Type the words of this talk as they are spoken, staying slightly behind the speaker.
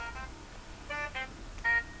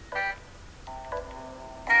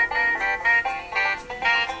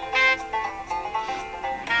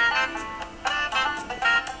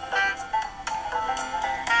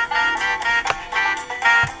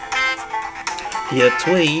You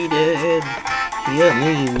tweeted, you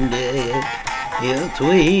mean it. You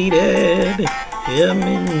tweeted, you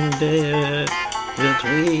mean it. You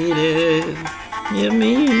tweeted, you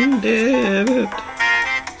mean it.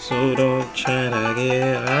 So don't try to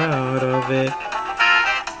get out of it.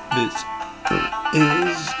 This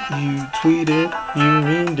is you tweeted, you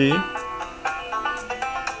mean it.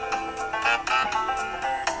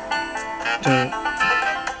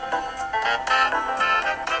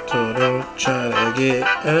 So don't try to get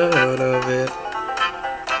out of it.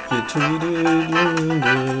 You tweeted, you mean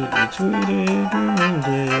it. You tweeted, you mean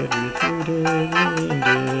it. You tweeted, you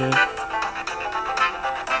mean it.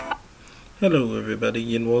 Hello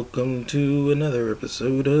everybody and welcome to another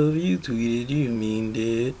episode of You Tweeted, You Mean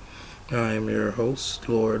It. I am your host,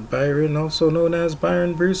 Lord Byron, also known as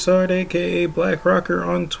Byron Broussard, aka Black Rocker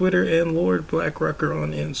on Twitter and Lord Black Rocker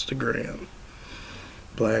on Instagram.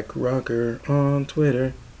 Black Rocker on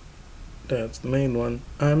Twitter. That's the main one.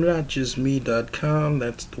 I'm notjustme.com.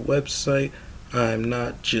 That's the website. I'm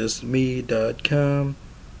notjustme.com.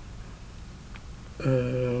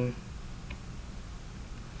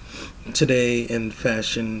 Today, in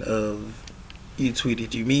fashion of You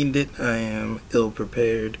Tweeted, You Meaned It, I am ill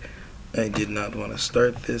prepared. I did not want to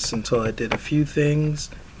start this until I did a few things.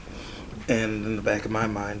 And in the back of my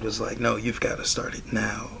mind was like, no, you've got to start it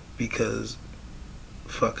now. Because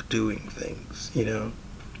fuck doing things, you know?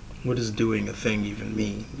 What does doing a thing even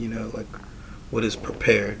mean? You know, like, what is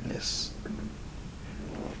preparedness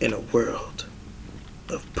in a world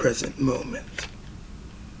of present moment?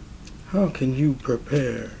 How can you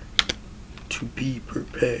prepare to be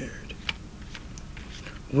prepared?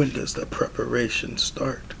 When does the preparation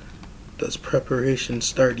start? Does preparation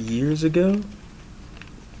start years ago?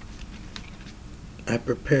 I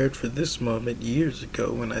prepared for this moment years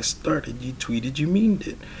ago when I started You Tweeted, You Meaned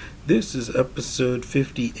It. This is episode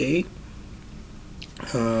 58.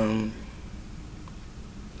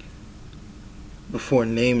 Before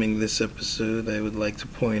naming this episode, I would like to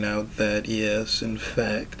point out that, yes, in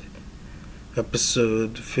fact,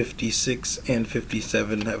 episode 56 and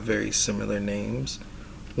 57 have very similar names.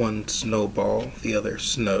 One Snowball, the other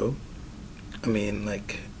Snow. I mean,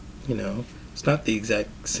 like, you know, it's not the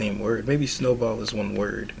exact same word. Maybe Snowball is one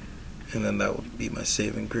word, and then that would be my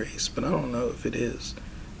saving grace. But I don't know if it is.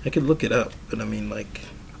 I could look it up, but I mean, like,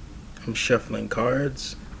 I'm shuffling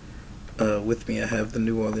cards. With me, I have the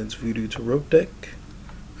New Orleans Voodoo Tarot deck.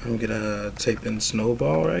 I'm gonna type in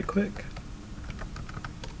Snowball right quick.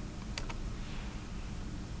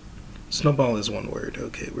 Snowball is one word.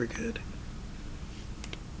 Okay, we're good.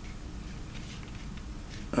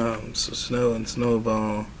 So Snow and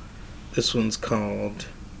Snowball. This one's called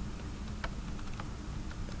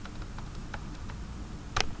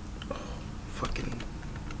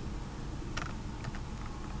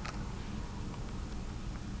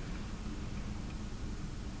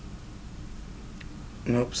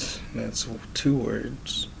Nope, that's two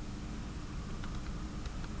words.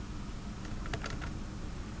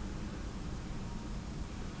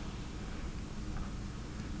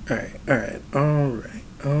 Alright.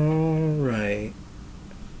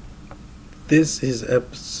 This is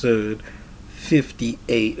episode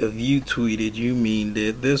 58 of You Tweeted, You Meaned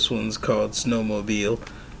It. This one's called Snowmobile,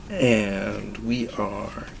 and we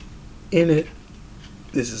are in it.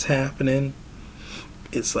 This is happening.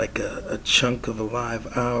 It's like a chunk of a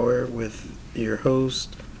live hour with your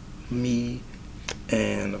host, me,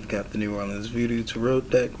 and I've got the New Orleans Voodoo Tarot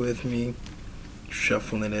deck with me,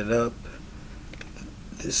 shuffling it up.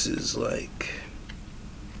 This is like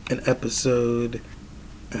an episode.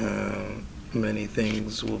 Many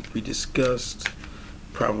things will be discussed.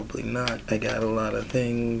 Probably not. I got a lot of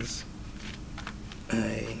things.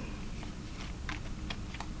 I'm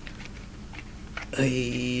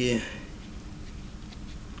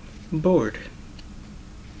bored.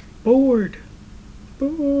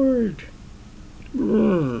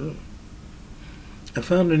 I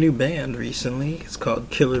found a new band recently. It's called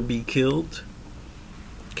Killer Be Killed.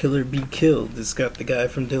 Killer Be Killed. It's got the guy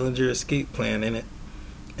from Dillinger Escape Plan in it.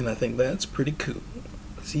 And I think that's pretty cool.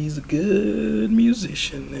 'Cause he's a good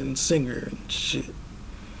musician and singer and shit.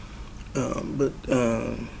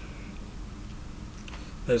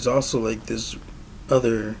 There's also like this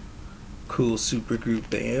other cool supergroup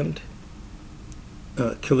band.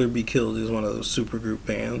 Killer Be Killed is one of those supergroup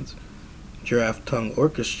bands. Giraffe Tongue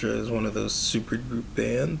Orchestra is one of those supergroup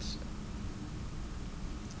bands.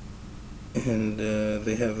 And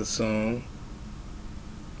they have a song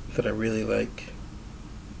that I really like.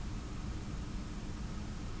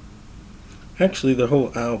 Actually, the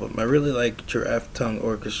whole album. I really like Giraffe Tongue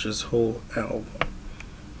Orchestra's whole album.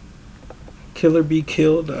 Killer Be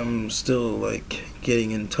Killed, I'm still like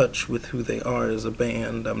getting in touch with who they are as a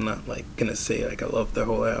band. I'm not like gonna say like I love their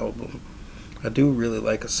whole album. I do really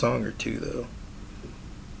like a song or two though.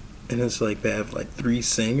 And it's like they have like 3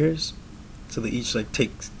 singers, so they each like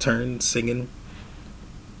take turns singing,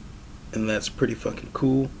 and that's pretty fucking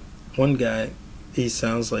cool. One guy, he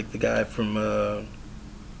sounds like the guy from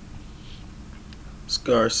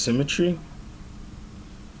Scar Symmetry.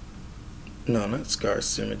 No, not Scar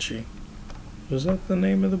Symmetry. Was that the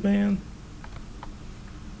name of the band?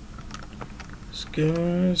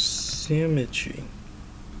 Scar Symmetry.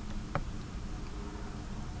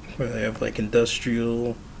 Where they have like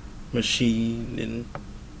industrial machine and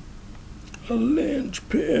a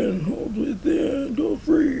linchpin holds within go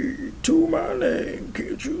free to my name.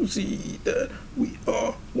 Can't you see that we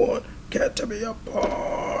are one? Got to be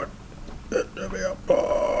apart. Got to be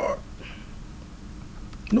apart.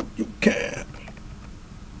 No, you can't.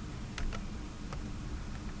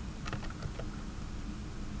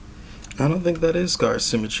 I don't think that is Scar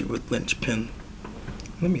Symmetry with linchpin.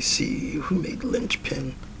 Let me see who made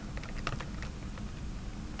linchpin.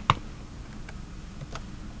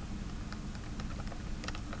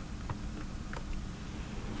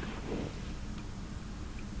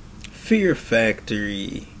 Fear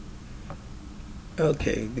Factory.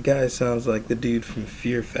 Okay, the guy sounds like the dude from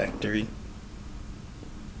Fear Factory.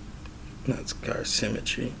 Not Scar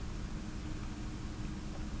Symmetry.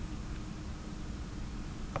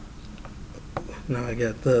 Now I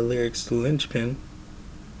got the lyrics to Linchpin.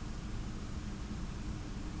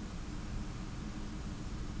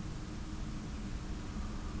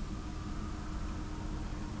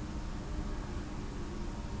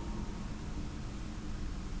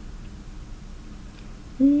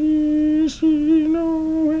 We see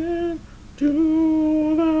no end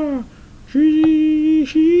to the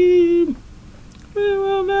dream. We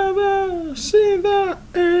will never see the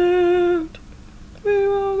end. We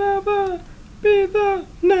will never be the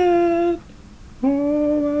net.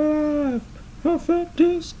 All my life I felt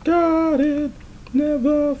discarded,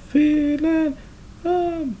 never feeling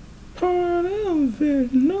a part of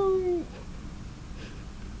it. No.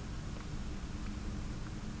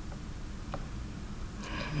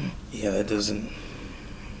 Yeah, that doesn't.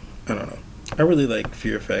 I don't know. I really like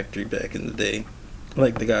Fear Factory back in the day. I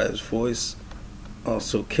like the guy's voice.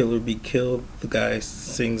 Also, Killer Be Killed. The guy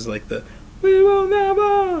sings like the "We will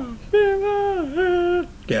never be the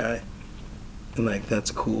guy." And like, that's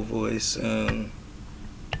a cool voice.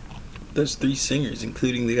 There's 3 singers,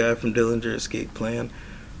 including the guy from Dillinger Escape Plan.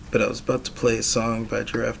 But I was about to play a song by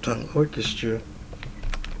Giraffe Tongue Orchestra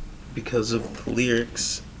because of the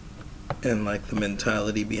lyrics and like the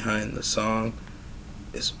mentality behind the song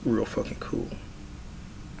is real fucking cool.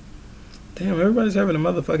 Damn, everybody's having a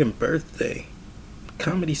motherfucking birthday.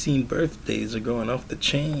 Comedy scene birthdays are going off the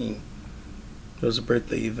chain. There was a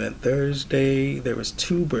birthday event Thursday. There was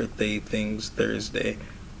 2 birthday things Thursday.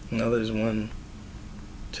 Now there's one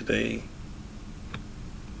today.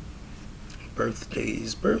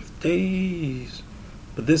 Birthdays. But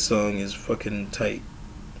this song is fucking tight.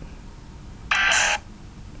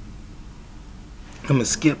 I'm gonna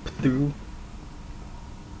skip through.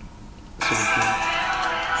 So we can...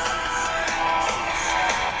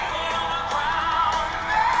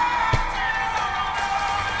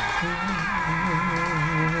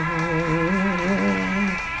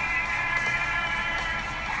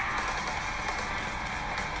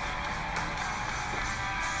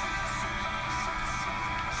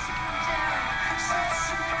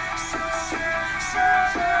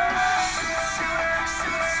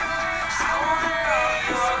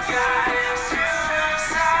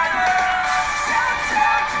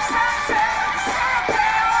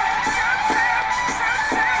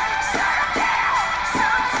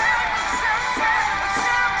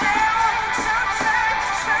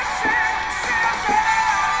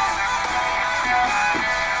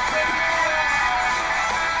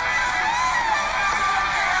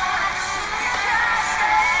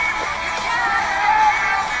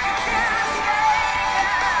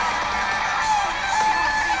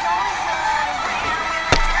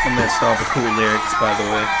 I missed all the cool lyrics, by the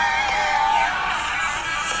way.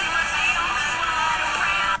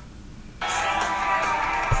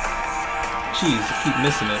 Jeez, I keep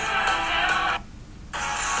missing it.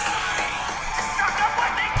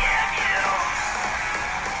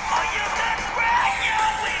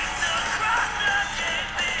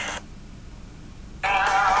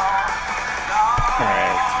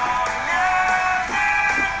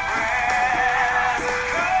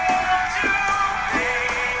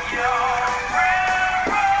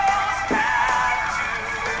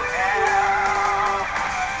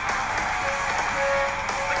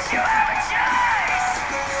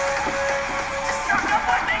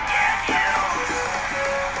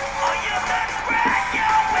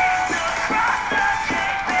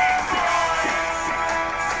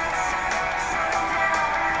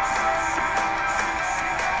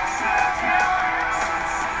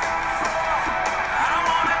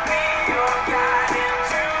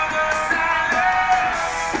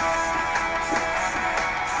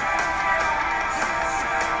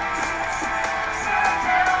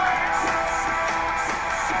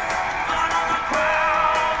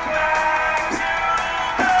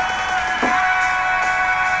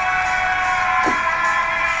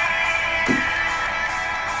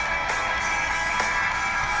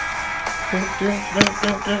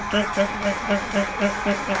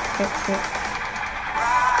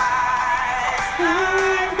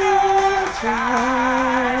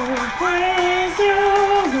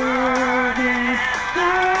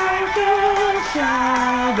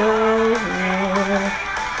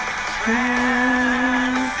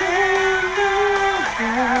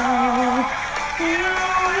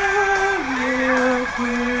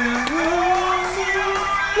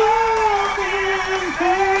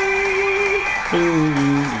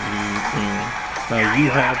 Now you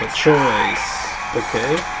have a choice,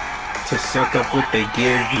 okay, to suck up what they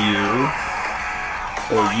give you,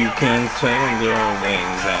 or you can turn your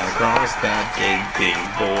wings and cross that gaping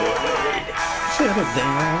void. Settle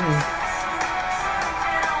down.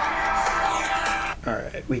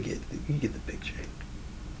 Alright, we get the picture.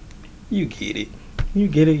 You get it. You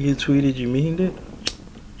get it, you tweeted, you meaned it.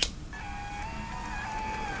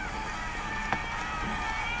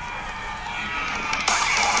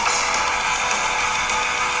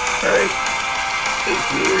 Alright.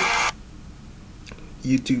 It's weird.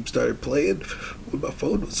 YouTube started playing when my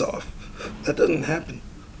phone was off. That doesn't happen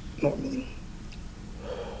normally.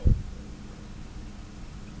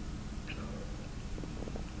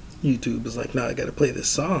 YouTube is like, nah, I gotta play this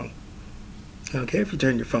song. I don't care if you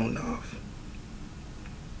turn your phone off.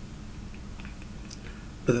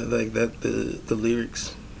 But like that, the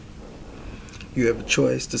lyrics. You have a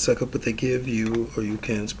choice to suck up what they give you, or you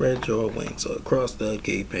can spread your wings across the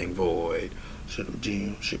gaping void. And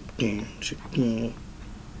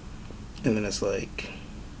then it's like,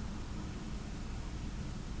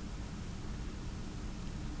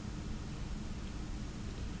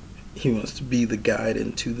 he wants to be the guide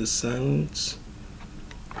into the suns,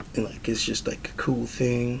 and like it's just like a cool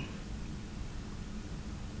thing,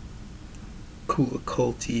 cool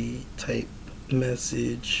occulty type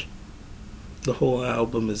message. The whole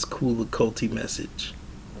album is cool occulty message.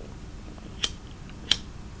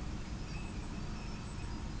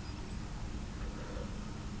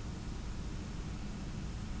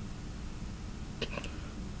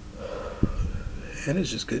 And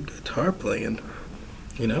it's just good guitar playing,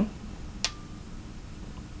 you know?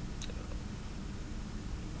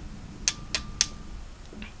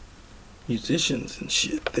 Musicians and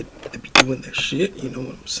shit, they be doing their shit, you know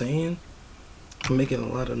what I'm saying? I'm making a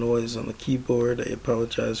lot of noise on the keyboard. I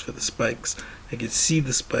apologize for the spikes. I could see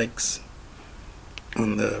the spikes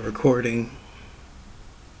on the recording.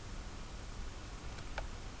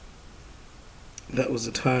 That was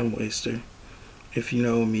a time waster. If you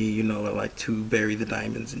know me, you know I like to bury the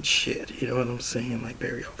diamonds and shit. You know what I'm saying? Like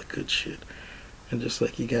bury all the good shit. And just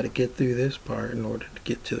like you gotta get through this part in order to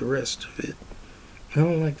get to the rest of it. I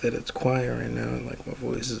don't like that it's quiet right now. Like my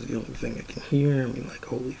voice is the only thing I can hear. I mean, like,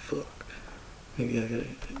 holy fuck. Maybe I gotta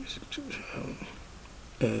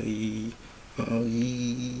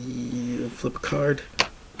flip a card.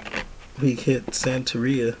 We hit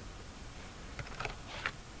Santeria.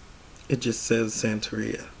 It just says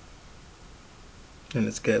Santeria. And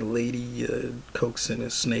it's got a lady coaxing a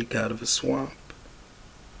snake out of a swamp.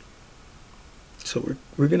 So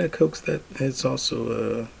we're gonna coax that. It's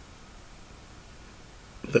also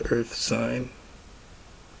the earth sign.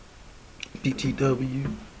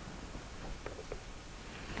 BTW.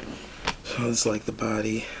 So it's like the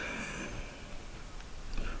body.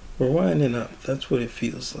 We're winding up. That's what it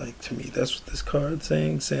feels like to me. That's what this card's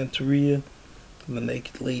saying. Santeria. The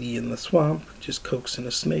naked lady in the swamp. Just coaxing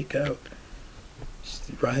a snake out. Just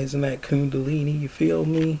rising that kundalini. You feel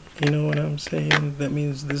me? You know what I'm saying? That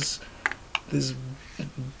means this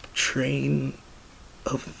train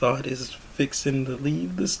of thought is fixing to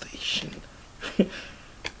leave the station.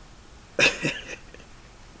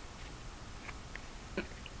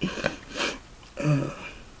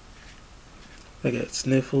 I got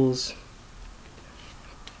sniffles,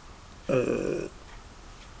 a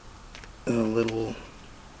little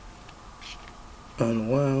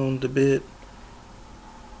unwound a bit,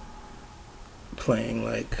 playing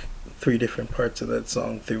like 3 different parts of that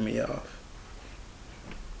song threw me off.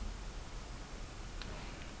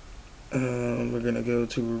 We're gonna go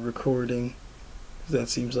to a recording. That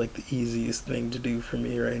seems like the easiest thing to do for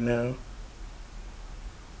me right now.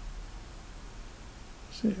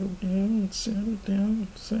 Settle down, settle down,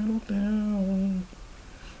 settle down.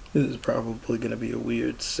 This is probably gonna be a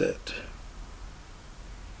weird set.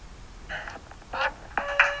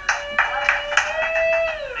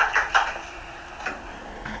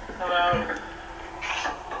 Hello.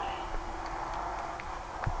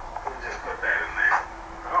 Just put that in there.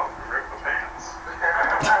 Oh, rip the pants.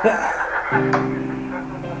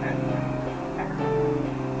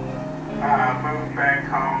 Moved back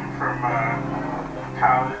home from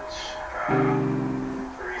college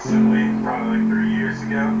recently, probably like 3 years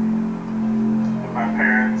ago. My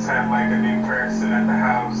parents had like a new person at the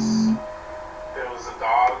house. There was a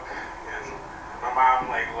dog, and my mom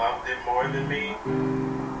like loved it more than me.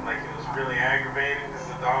 Like it was really aggravating because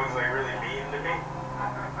the dog was like really mean to me.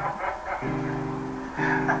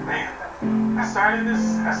 Man, I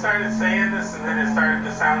started saying this, and then it started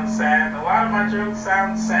to sound sad. A lot of my jokes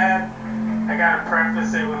sound sad. I gotta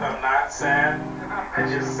preface it with I'm not sad. I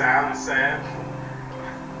just sound sad.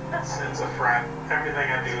 It's a front.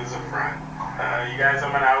 Everything I do is a front. You guys,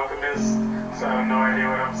 I'm an alchemist, so I have no idea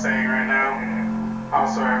what I'm saying right now.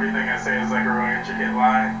 Also, everything I say is like a real intricate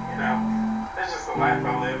lie, you know? It's just the life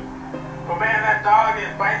I live. But man, that dog,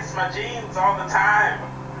 it bites my jeans all the time.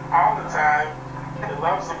 All the time. It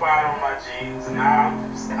loves the bottom of my jeans, and now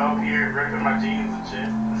I'm just up here ripping my jeans and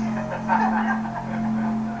shit.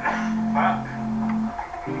 Fuck.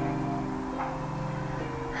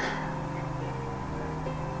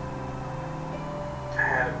 I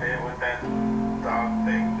had a bit with that dog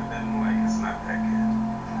thing, but then like it's not that good.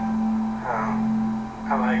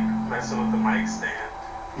 I like messing with the mic stand.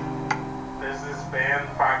 There's this band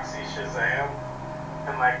Foxy Shazam,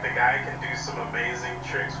 and like the guy can do some amazing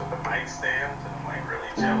tricks with the mic stand, and I'm like really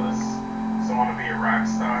jealous. So I want to be a rock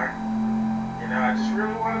star. You know, I just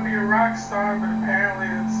really want to be a rock star, but apparently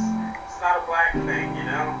it's not a black thing, you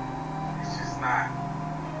know? It's just not.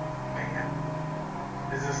 Man.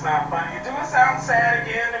 Is this not funny? Do it sound sad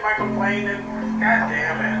again? Am I complaining? God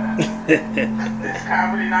damn it. Is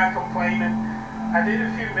comedy not complaining? I did a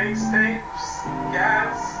few mixtapes,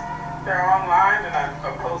 guys. They're online, and I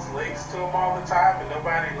post links to them all the time, and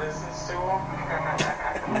nobody listens to them.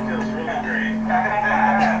 It feels really great.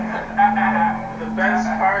 The best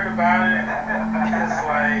part about it is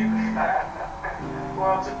like,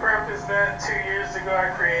 well, to preface that, 2 years ago I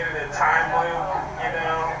created a time loop, you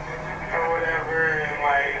know, or whatever, and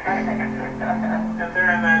like, and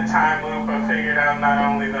during that time loop I figured out not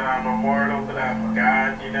only that I'm immortal, but I'm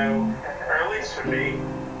God, you know, or at least for me.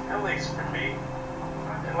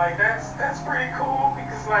 And like that's pretty cool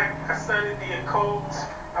because like I studied the occult.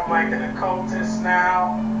 I'm like an occultist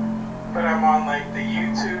now, but I'm on like the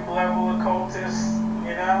YouTube level occultist,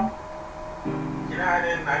 you know? You know, I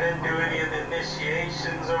didn't do any of the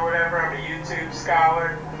initiations or whatever. I'm a YouTube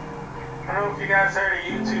scholar. I don't know if you guys heard of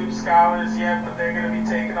YouTube scholars yet, but they're gonna be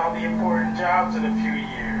taking all the important jobs in a few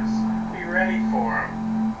years. Be ready for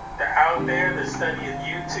them. They're out there, they're studying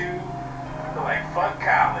YouTube. They're like, fuck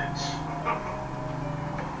college.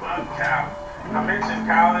 Fuck college. I mentioned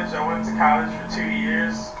college. I went to college for 2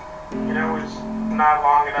 years, you know, which not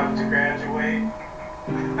long enough to graduate.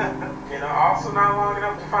 You know, also not long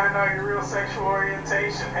enough to find out your real sexual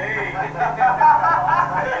orientation. Hey, you get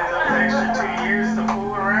those extra 2 years to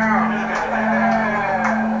fool around.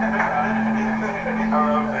 I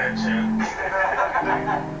love that shit.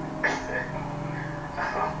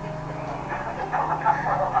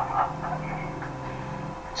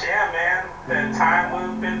 Yeah, man, that time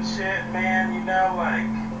loop and shit, man, you know, like,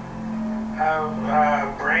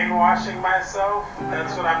 brainwashing myself,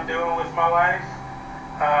 that's what I'm doing with my life.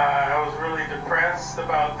 I was really depressed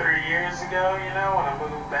about 3 years ago, you know, when I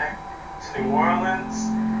moved back to New Orleans,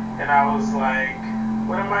 and I was like,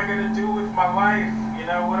 what am I gonna do with my life? You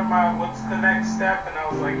know, what's the next step? And I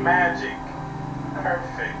was like, magic.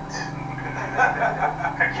 Perfect.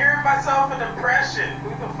 I cured myself of depression. Who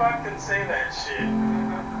the fuck can say that shit?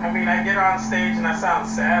 I mean, I get on stage and I sound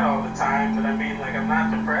sad all the time, but I mean, like, I'm not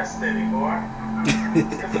depressed anymore.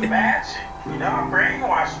 It's because of magic. You know, I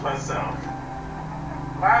brainwashed myself.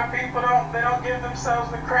 A lot of people don't give themselves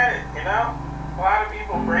the credit, you know? A lot of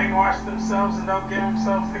people brainwash themselves and don't give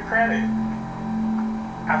themselves the credit.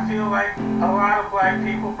 I feel like a lot of black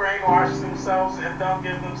people brainwash themselves and don't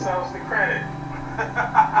give themselves the credit.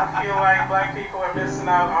 I feel like black people are missing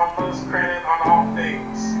out on most credit on all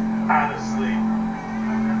things, honestly.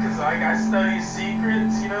 Because like I study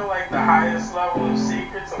secrets, you know, like the highest level of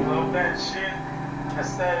secrets. I love that shit. I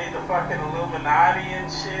studied the fucking Illuminati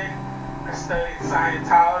and shit. I studied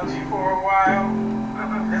Scientology for a while.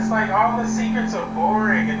 It's like all the secrets are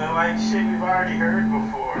boring and they're like shit we've already heard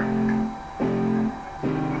before.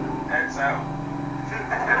 That's out.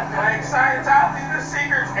 Like Scientology, the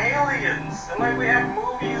secret's aliens. And like we have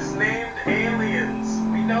movies named Aliens.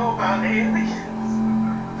 We know about aliens.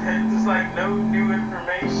 There's like no new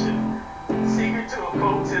information. The secret to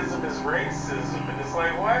occultism is racism. And it's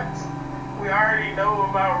like, what? We already know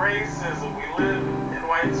about racism. We live in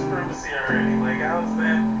white supremacy already. Like, how's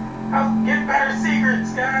that? Get better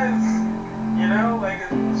secrets, guys. You know, like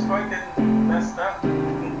it's fucking messed up. These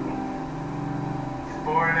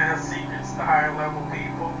boring ass secrets to higher level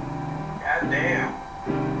people. God damn.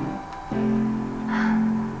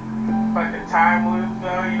 Fucking time loop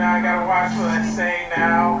though, you know, I gotta watch what I say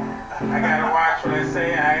now. I gotta watch what I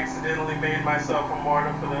say. I accidentally made myself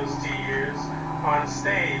immortal for those 2 years on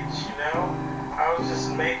stage, you know? I was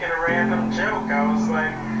just making a random joke. I was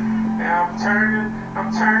like, yeah,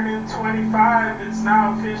 I'm turning 25. It's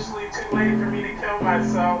now officially too late for me to kill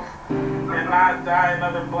myself and not die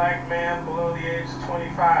another black man below the age of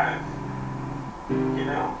 25. You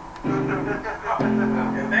know?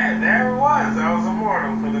 And there it was. I was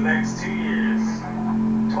immortal for the next 2 years.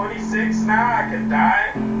 26 now, I could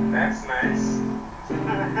die. That's nice.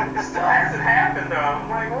 It still hasn't happened though. I'm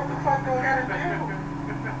like, what the fuck do I gotta do?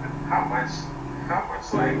 How much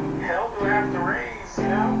like hell do I have to raise, you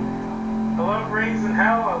know? I love raising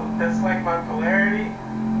hell. That's like my polarity.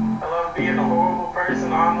 I love being a horrible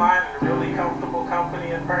person online and a really comfortable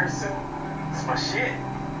company in person. It's my shit,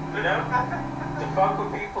 you know? To fuck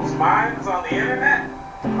with people's minds on the internet?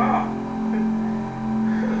 Oh.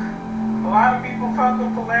 A lot of people fuck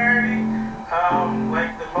with polarity.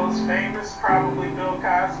 Like the most famous, probably Bill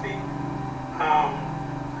Cosby.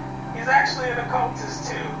 He's actually an occultist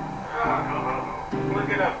too. Look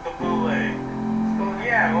it up, the boule.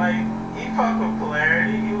 Yeah, like, he fucked with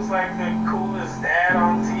polarity. He was like the coolest dad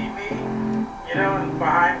on TV. You know, and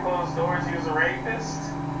behind closed doors, he was a rapist.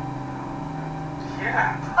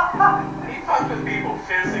 Yeah. He fucked with people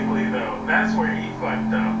physically, though. That's where he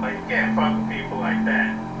fucked up. Like, you can't fuck with people like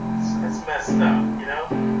that. It's messed up, you know?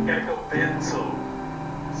 You gotta go mental.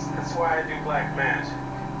 That's why I do black magic.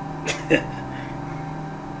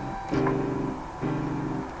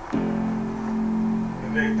 The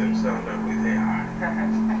victims don't know who they are.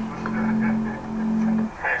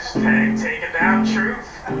 Hashtag taking down truth.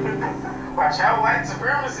 Watch out, white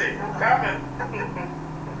supremacy. I'm coming.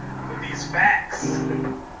 With these facts.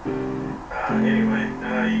 Anyway,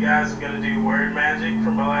 you guys are gonna do word magic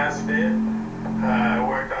for my last bit. I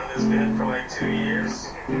worked on this bit for like 2 years.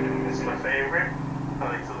 It's my favorite. I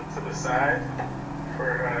like to look to the side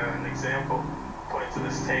for an example. Point to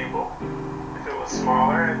this table. If it was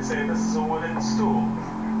smaller, I'd say this is a wooden stool.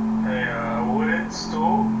 A wooden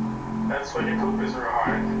stool, that's when your poop is real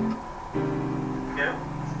hard. Yep.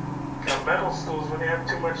 Metal stools when you have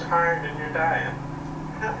too much iron in your diet.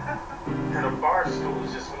 And a bar stool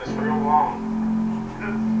is just when it's real long.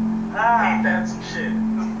 Ain't that some shit?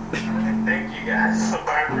 Thank you guys.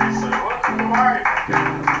 Survivor research. Welcome to Mario.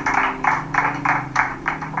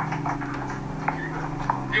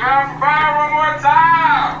 Give it up for fire one more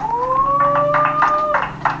time!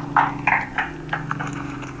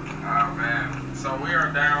 Oh man. So we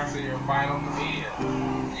are down to your final comedian.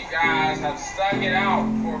 You guys have stuck it out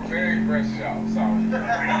for a very fresh show. So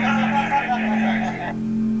back to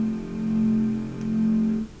you.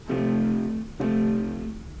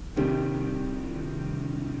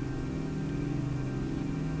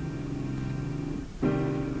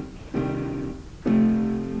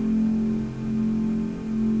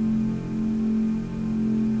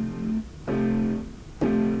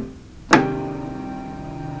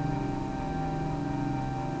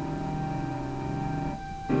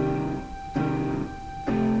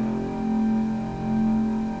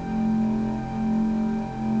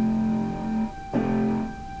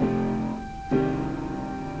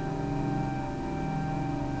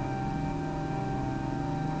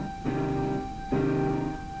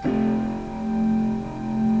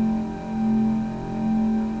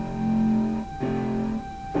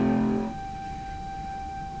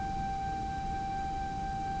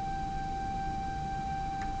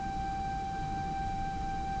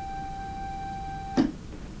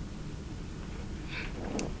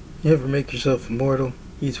 You ever make yourself immortal?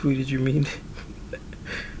 You tweeted you mean?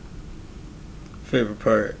 Favorite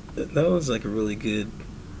part. That was like a really good.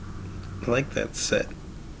 I like that set.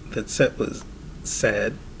 That set was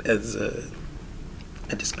sad as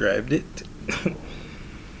I described it.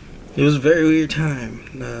 It was a very weird time.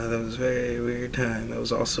 That was a very weird time. That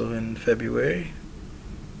was also in February.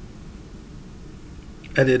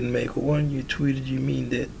 I didn't make one. You tweeted you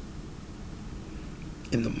meaned it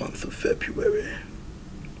in the month of February.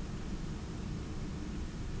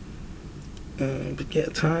 But yeah,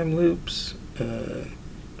 time loops,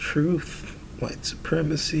 truth, white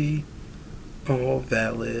supremacy, all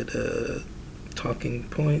valid talking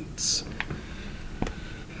points.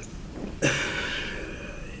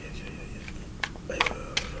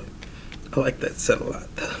 I like that set a lot.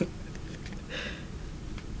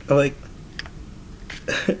 I like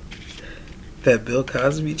that Bill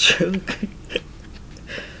Cosby joke.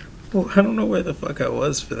 Well, I don't know where the fuck I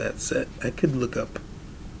was for that set. I could look up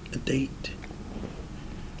a date.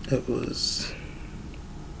 It was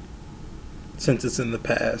since it's in the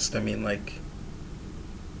past, I mean, like,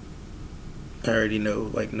 I already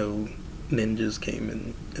know, like, no ninjas came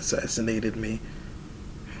and assassinated me.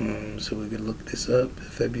 So we could look this up.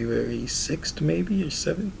 February 6th, maybe, or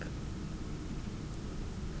 7th?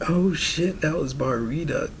 Oh shit, that was Bar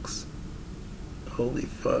Redux. Holy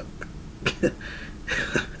fuck.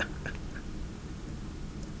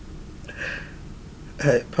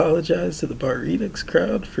 I apologize to the Bar Redux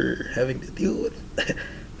crowd for having to deal with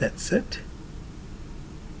that set.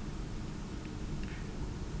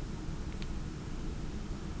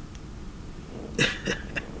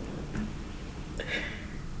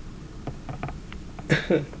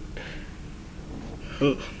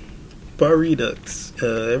 Oh, Bar Redux,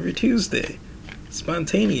 every Tuesday.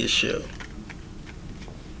 Spontaneous show.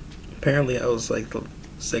 Apparently I was like the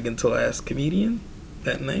second to last comedian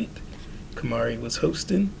that night. Kamari was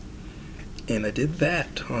hosting, and I did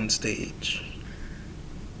that on stage.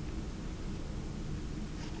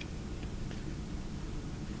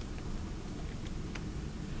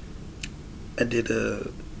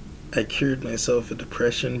 I cured myself of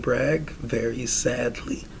depression brag very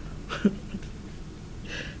sadly.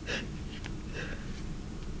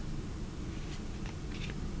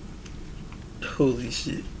 Holy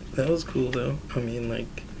shit. That was cool though. I mean,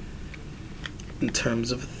 like, in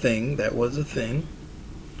terms of a thing, that was a thing.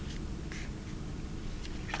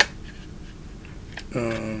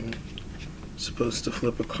 Supposed to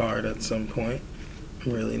flip a card at some point.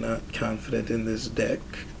 I'm really not confident in this deck,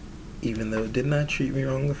 even though it did not treat me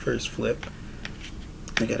wrong the first flip.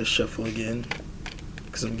 I gotta shuffle again,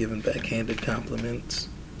 because I'm giving backhanded compliments.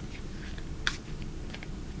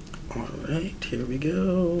 Alright, here we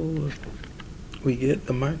go. We get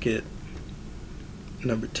the market,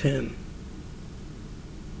 number 10.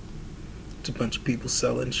 It's a bunch of people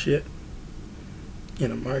selling shit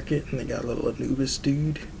in a market, and they got a little Anubis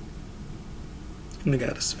dude, and they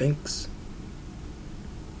got a Sphinx.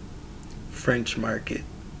 French market.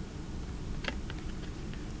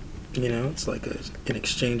 You know, it's like an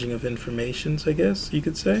exchanging of informations, I guess you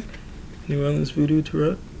could say. New Orleans Voodoo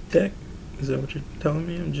Tarot deck. Is that what you're telling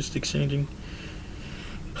me? I'm just exchanging.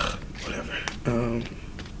 Whatever.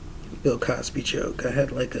 Bill Cosby joke. I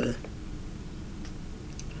had like I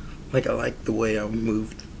liked the way I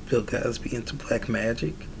moved Bill Cosby into black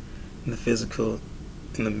magic, and the physical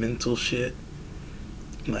and the mental shit.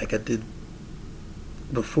 Like I did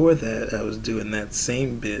before that, I was doing that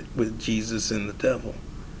same bit with Jesus and the devil.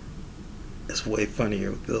 It's way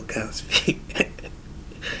funnier with Bill Cosby.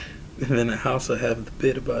 And then I also have the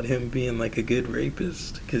bit about him being like a good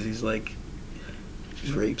rapist, because he's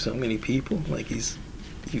raped so many people, like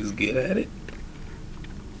he was good at it.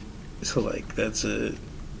 So like it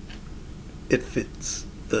fits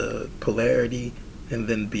the polarity and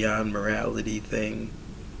then beyond morality thing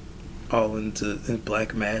all into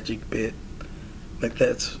black magic bit. Like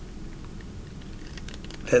that's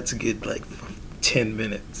a good like 10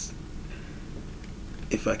 minutes.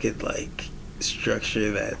 If I could like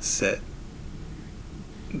structure that set,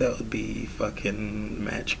 that would be fucking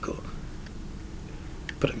magical.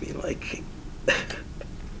 But I mean, like,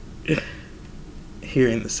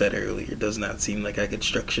 hearing the set earlier does not seem like I could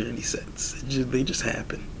structure any sets. They just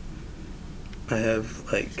happen. I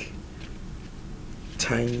have like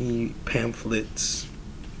tiny pamphlets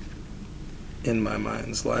in my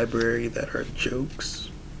mind's library that are jokes,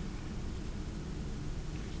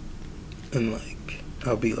 and like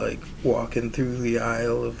I'll be like walking through the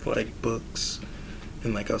aisle of like books,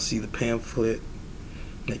 and like I'll see the pamphlet.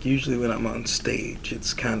 Like usually when I'm on stage,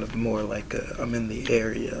 it's kind of more like I'm in the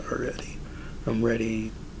area already. I'm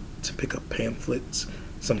ready to pick up pamphlets.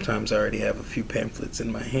 Sometimes I already have a few pamphlets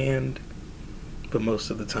in my hand, but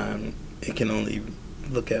most of the time it can only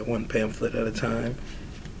look at one pamphlet at a time.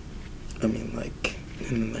 I mean, like,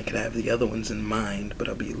 and I could have the other ones in mind, but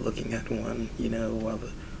I'll be looking at one, you know, while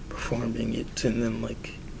performing it, and then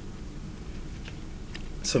like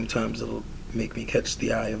sometimes it'll make me catch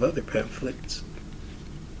the eye of other pamphlets.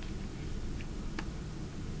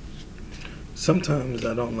 Sometimes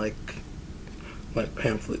I don't like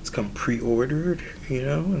pamphlets come pre-ordered, you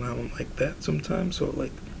know, and I don't like that sometimes. So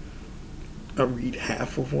like I'll read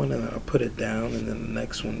half of one and then I'll put it down, and then the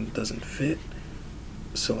next one doesn't fit.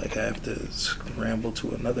 So like I have to scramble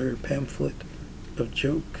to another pamphlet of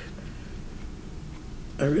joke.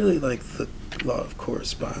 I really like the law of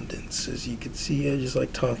correspondence. As you can see, I just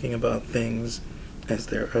like talking about things as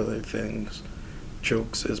there are other things.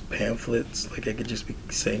 Jokes as pamphlets. Like I could just be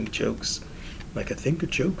saying jokes. Like I think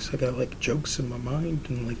of jokes. I got like jokes in my mind,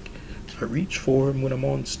 and like I reach for them when I'm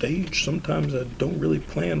on stage. Sometimes I don't really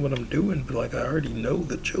plan what I'm doing, but like I already know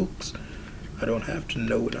the jokes. I don't have to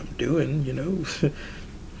know what I'm doing, you know?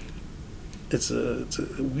 It's a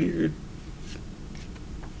weird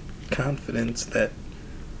confidence that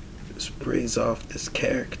sprays off this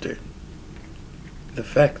character. The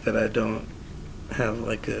fact that I don't have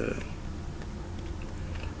like a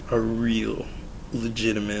real,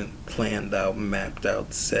 legitimate, planned out, mapped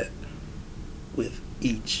out set with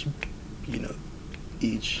each, you know,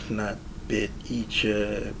 each not bit, each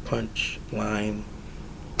punch line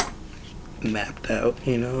mapped out,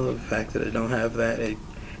 you know, the fact that I don't have that, it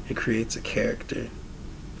creates a character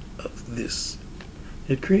of this.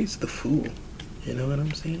 It creates the fool, you know what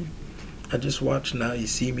I'm saying? I just watched Now You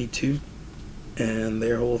See Me Too, and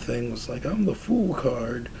their whole thing was like, I'm the fool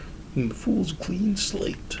card, and the fool's a clean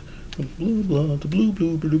slate, and blah blah, the blue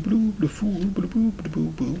blue blue blue, the fool, blah boo blah boo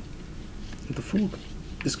boo. The fool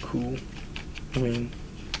is cool. I mean,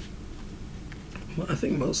 well, I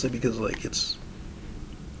think mostly because like it's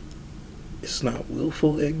not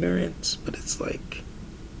willful ignorance, but it's like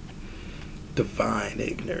divine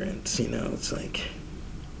ignorance, you know? It's like,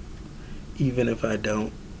 even if I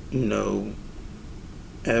don't know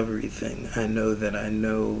everything, I know that I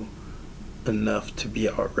know enough to be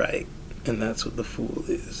alright. And that's what the fool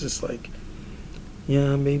is. It's like,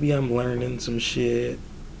 yeah, maybe I'm learning some shit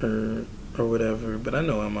or whatever, but I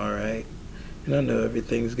know I'm alright. And I know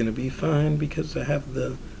everything's gonna be fine because I have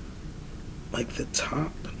the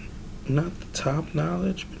top, not the top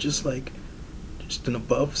knowledge, but just an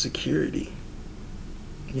above security,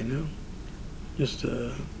 you know? Just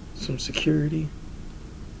some security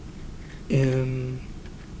in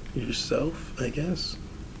yourself, I guess.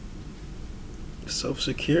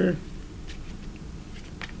 Self-secure.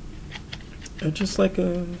 Or just like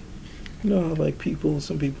you know, like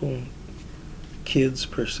some people, kids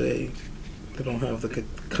per se, they don't have the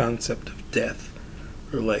concept of death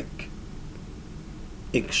or like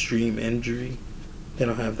extreme injury. They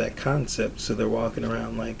don't have that concept, so they're walking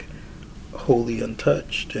around like wholly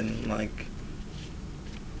untouched, and like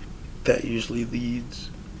that usually leads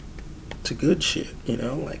to good shit, you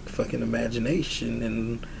know, like fucking imagination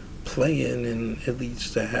and playing, and it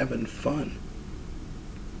leads to having fun,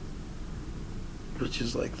 which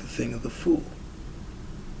is like the thing of the fool.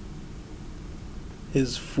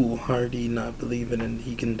 His foolhardy not believing and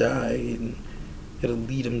he can die, and it'll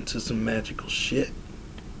lead him to some magical shit.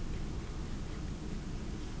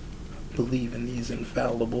 Believing he's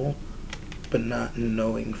infallible, but not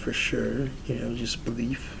knowing for sure, you know, just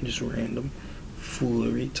belief, just random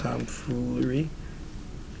foolery, tomfoolery.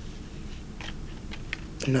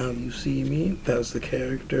 Now You See Me, that was the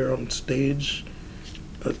character on stage.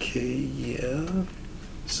 Okay, yeah.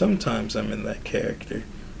 Sometimes I'm in that character.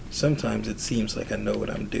 Sometimes it seems like I know what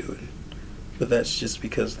I'm doing. But that's just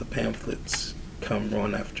because the pamphlets come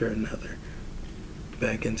one after another.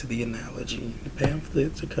 Back into the analogy. The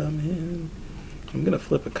pamphlets are coming. I'm gonna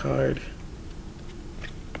flip a card.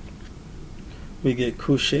 We get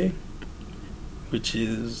couché, which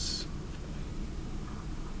is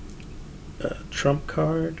a trump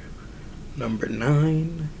card, number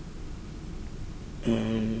 9.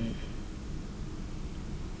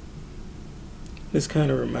 This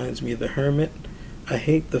kind of reminds me of the Hermit. I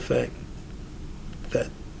hate the fact that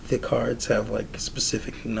the cards have like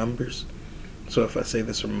specific numbers. So if I say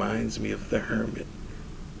this reminds me of the Hermit,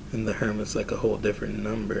 and the Hermit's like a whole different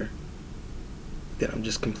number, then I'm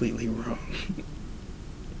just completely wrong.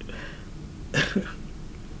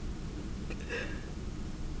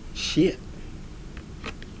 Shit.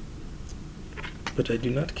 But I do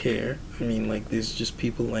not care. I mean, like, there's just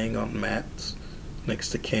people laying on mats next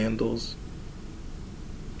to candles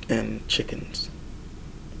and chickens.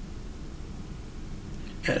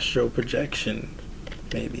 Astral projection,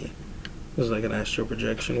 maybe. It was like an astral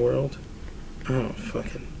projection world. I don't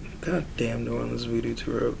fucking goddamn know on this Voodoo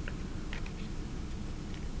Tarot.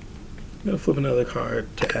 I'm gonna flip another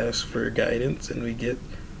card to ask for guidance, and we get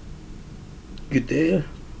Gudea,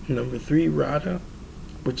 number 3, Rada,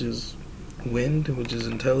 which is wind, which is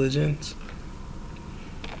intelligence.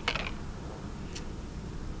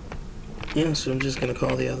 Yeah, so I'm just gonna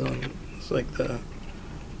call the other one. It's like the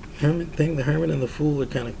Hermit thing. The Hermit and the Fool are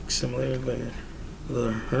kind of similar.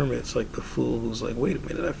 The Hermit's like the fool who's like, wait a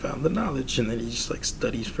minute, I found the knowledge, and then he just like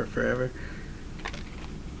studies for forever.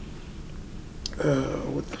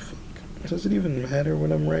 What the fuck? Does it even matter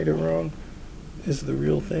when I'm right or wrong? Is the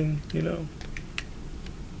real thing, you know?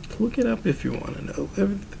 Look it up if you want to know.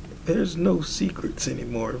 There's no secrets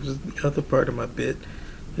anymore. It was the other part of my bit.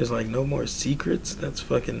 There's like no more secrets. That's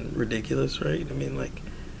fucking ridiculous, right? I mean, like,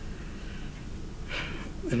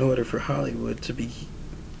 in order for Hollywood to be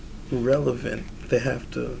relevant, they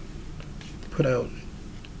have to put out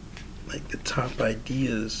like the top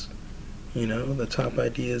ideas, the top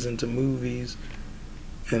ideas into movies,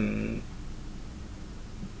 and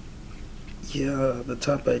yeah, the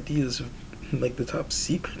top ideas, like the top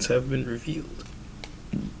secrets have been revealed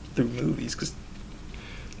through movies, because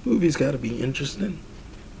movies gotta be interesting,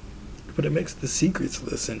 but it makes the secrets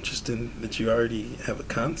less interesting that you already have a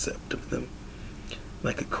concept of them.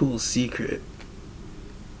 Like a cool secret.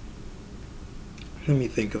 Let me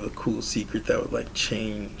think of a cool secret that would like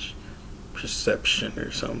change perception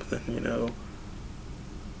or something.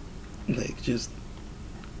 Like just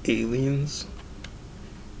aliens.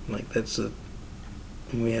 Like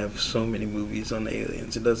we have so many movies on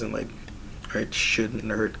aliens. It doesn't like, or it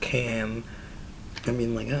shouldn't, or it can. I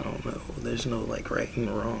mean, like, I don't know. There's no like right and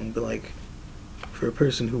wrong, but like for a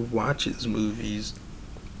person who watches movies,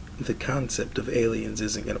 the concept of aliens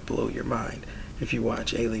isn't gonna blow your mind if you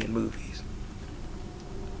watch alien movies.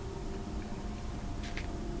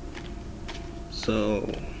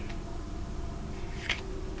 So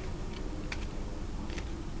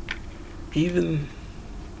even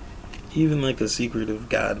like a secret of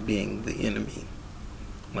God being the enemy,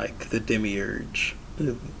 like the demiurge,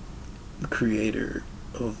 the creator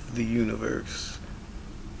of the universe,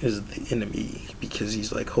 is the enemy because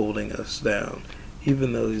he's like holding us down,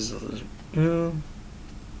 even though he's, I don't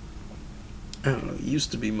know, he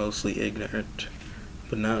used to be mostly ignorant,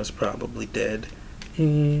 but now he's probably dead.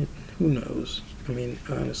 And who knows? I mean,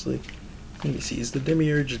 honestly, let me see. Is the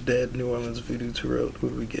demiurge dead? New Orleans Voodoo Tarot. What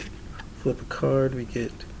do we get? Flip a card. We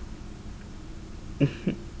get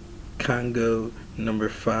Congo number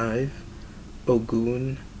 5,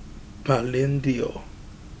 Ogun Palindio.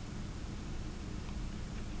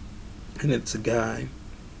 And it's a guy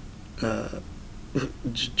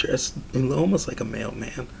dressed almost like a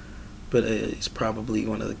mailman, but he's probably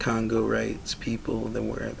one of the Congo rights people that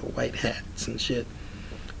wear the white hats and shit.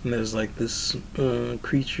 And there's like this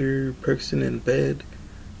creature person in bed.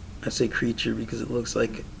 I say creature because it looks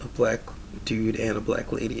like a black dude and a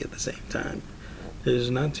black lady at the same time.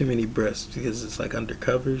 There's not too many breasts because it's like under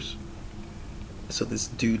covers. So this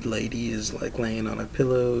dude lady is like laying on a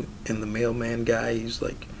pillow, and the mailman guy is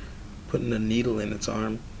like putting a needle in its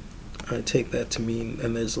arm. I take that to mean,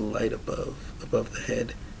 and there's a light above the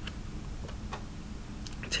head.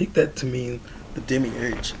 I take that to mean the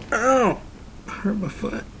demiurge. Ow! I hurt my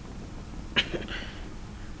foot.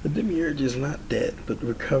 The demiurge is not dead, but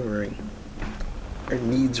recovering. Or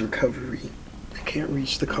needs recovery. I can't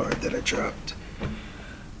reach the card that I dropped.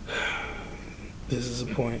 This is a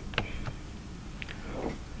point.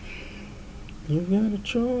 You've got a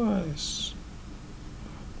choice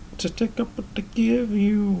to take up what they give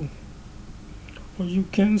you, or you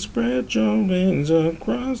can spread your wings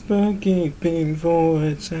across the gaping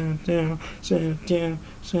void. Settle down, settle down,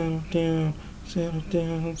 settle down, settle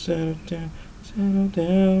down, settle down, settle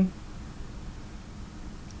down.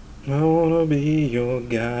 I wanna be your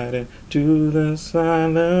guide into the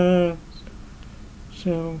silence.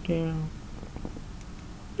 Settle down.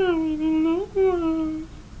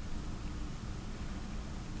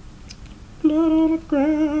 Blood on the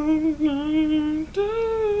ground,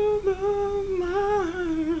 into the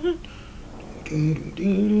mind.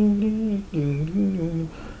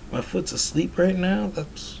 My foot's asleep right now.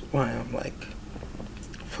 That's why I'm like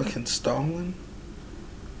fucking stalling.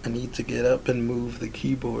 I need to get up and move the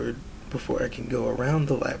keyboard before I can go around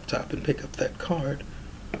the laptop and pick up that card.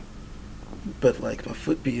 But like my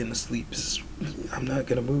foot being asleep I'm not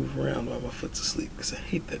gonna move around while my foot's asleep because I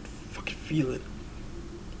hate that fucking feeling.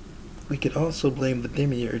 We could also blame the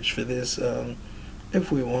demiurge for this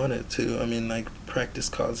if we wanted to. I mean, like, practice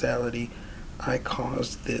causality. I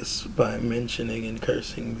caused this by mentioning and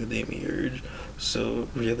cursing the demiurge, so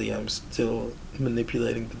really I'm still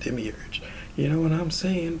manipulating the demiurge. You know what I'm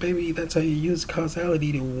saying, baby? That's how you use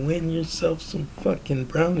causality to win yourself some fucking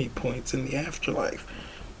brownie points in the afterlife.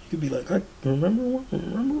 You could be like, remember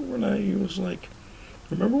when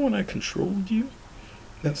I controlled you?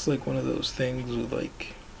 That's like one of those things with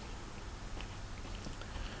like,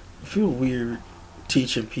 I feel weird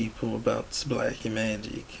teaching people about black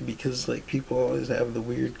magic because like people always have the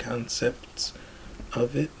weird concepts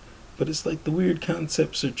of it, but it's like the weird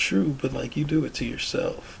concepts are true, but like you do it to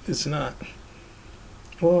yourself. It's not.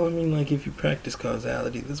 Well, I mean, like if you practice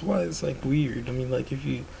causality, that's why it's like weird. I mean, like if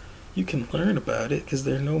you can learn about it because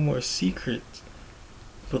there are no more secrets,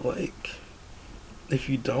 but like if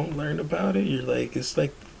you don't learn about it, you're like, it's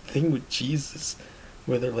like the thing with Jesus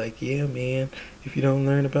where they're like, yeah, man, if you don't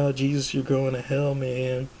learn about Jesus, you're going to hell,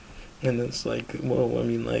 man. And it's like, well, I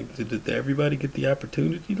mean, like, did everybody get the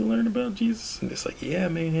opportunity to learn about Jesus? And it's like, yeah,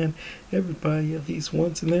 man, everybody at least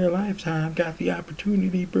once in their lifetime got the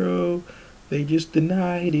opportunity, bro. They just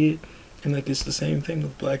denied it. And, like, it's the same thing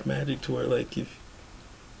with black magic, to where, like, if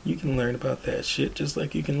you can learn about that shit just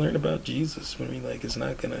like you can learn about Jesus. I mean, like, it's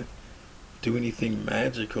not gonna do anything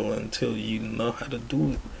magical until you know how to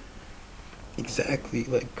do it exactly.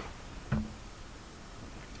 Like,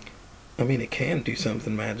 I mean, it can do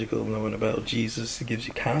something magical knowing about Jesus. It gives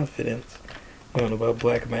you confidence. Knowing about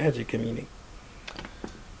black magic, I mean,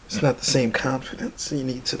 it's not the same confidence. You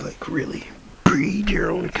need to, like, really breed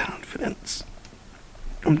your own confidence.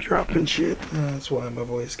 I'm dropping shit. That's why my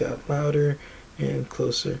voice got louder and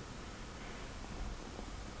closer.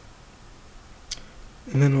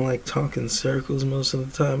 And then I like talk in circles most of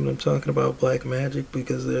the time when I'm talking about black magic,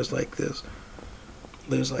 because there's like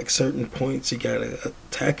certain points you gotta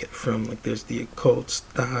attack it from. Like, there's the occult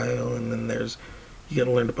style, and then you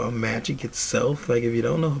gotta learn about magic itself. Like, if you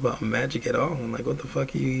don't know about magic at all, I'm like, what the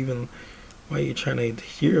fuck are you even, why are you trying to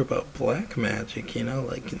hear about black magic, you know?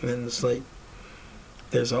 Like, and then it's like,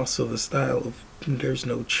 there's also the style of there's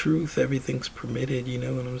no truth, everything's permitted, you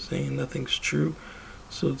know what I'm saying? Nothing's true.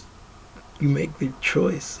 So you make the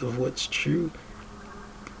choice of what's true.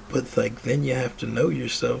 But, like, then you have to know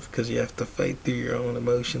yourself, because you have to fight through your own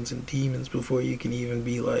emotions and demons before you can even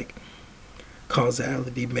be, like,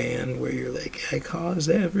 causality man, where you're like, I cause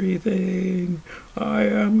everything, I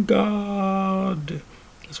am God.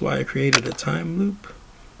 That's why I created a time loop.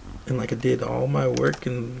 And, like, I did all my work,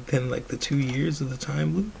 and then, like, the 2 years of the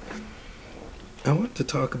time loop. I want to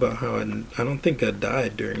talk about how I don't think I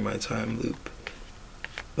died during my time loop.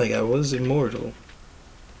 Like, I was immortal,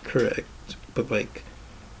 correct, but, like,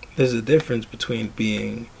 there's a difference between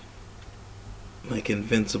being, like,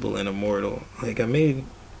 invincible and immortal. Like, I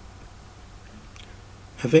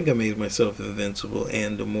think I made myself invincible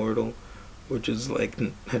and immortal, which is, like,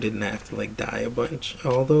 I didn't have to, like, die a bunch.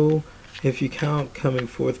 Although, if you count coming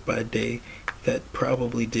forth by day, that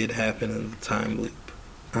probably did happen in the time loop,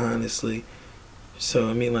 honestly. So,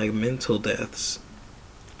 I mean, like, mental deaths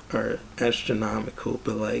are astronomical,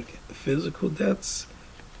 but, like, physical deaths,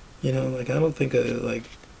 you know, like, I don't think I, like,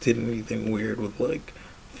 did anything weird with, like,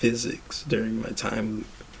 physics during my time loop.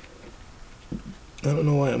 I don't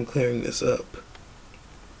know why I'm clearing this up.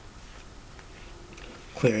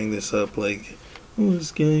 Like, oh,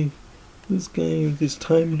 this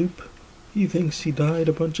time loop, he thinks he died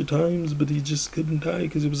a bunch of times, but he just couldn't die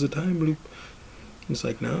because it was a time loop. It's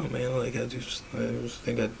like, no, man, like, I just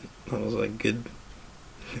think I was, like, good,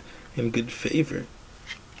 in good favor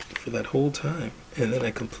for that whole time, and then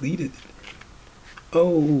I completed it.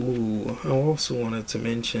 Oh, I also wanted to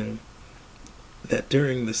mention that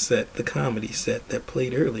during the comedy set that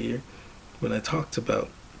played earlier, when I talked about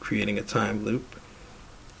creating a time loop,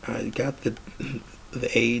 I got the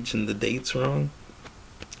age and the dates wrong.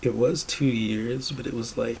 It was 2 years, but it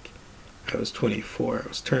was like, I was 24. I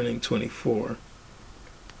was turning 24.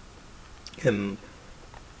 And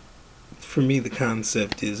for me, the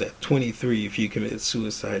concept is at 23, if you commit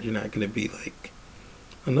suicide, you're not going to be like,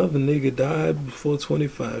 another nigga died before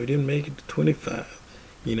 25. He didn't make it to 25.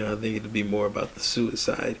 You know, I think it'd be more about the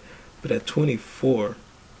suicide. But at 24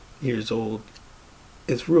 years old,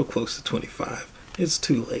 it's real close to 25. It's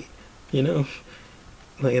too late, you know?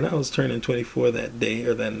 Like, and I was turning 24 that day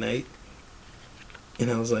or that night.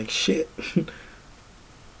 And I was like, shit. I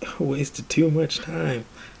wasted too much time.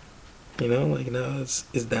 You know, like, now it's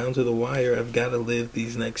down to the wire. I've got to live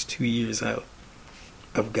these next 2 years out.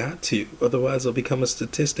 I've got to. Otherwise, I'll become a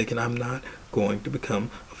statistic, and I'm not going to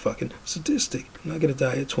become a fucking statistic. I'm not going to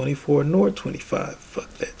die at 24 nor 25. Fuck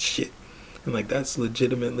that shit. And, like, that's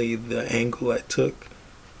legitimately the angle I took,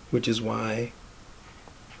 which is why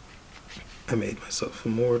I made myself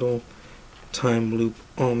immortal. Time loop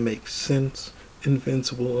all makes sense.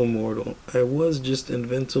 Invincible, immortal. I was just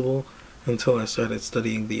invincible until I started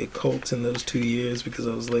studying the occult in those 2 years, because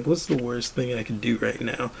I was like, what's the worst thing I could do right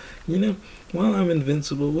now? You know, while I'm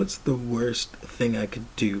invincible, what's the worst thing I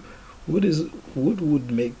could do? What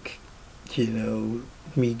would make, you know,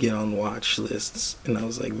 me get on watch lists? And I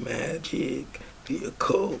was like, magic, the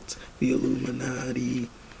occult, the Illuminati.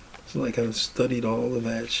 So, like, I've studied all of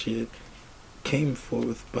that shit, came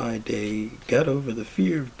forth by day, got over the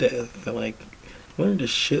fear of death, and, like, learned a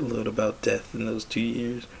shitload about death in those 2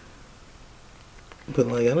 years. But,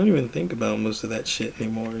 like, I don't even think about most of that shit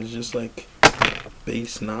anymore. It's just, like,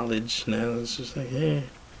 base knowledge now. It's just like, yeah.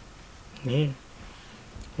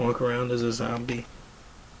 Walk around as a zombie.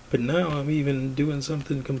 But now I'm even doing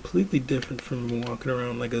something completely different from walking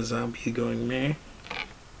around like a zombie going, meh.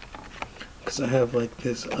 Because I have like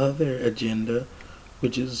this other agenda,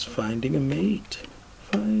 which is finding a mate.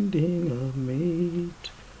 Finding a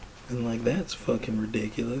mate. And like, that's fucking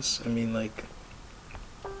ridiculous. I mean, like,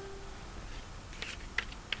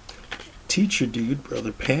 teacher dude,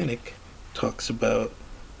 Brother Panic, talks about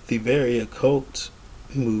the very occult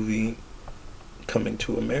movie Coming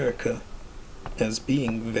to America as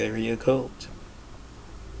being very occult.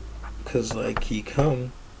 Because, like,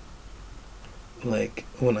 like,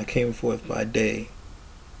 when I came forth by day,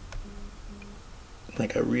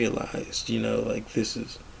 like, I realized, you know, like,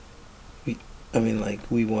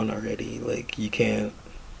 we won already. Like, you can't,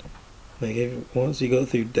 like, once you go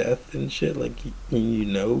through death and shit, like, you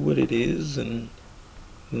know what it is, and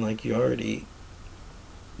like, you already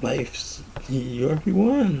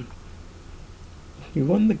won. You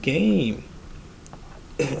won the game.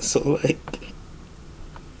 So, like,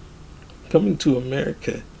 Coming to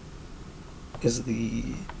America is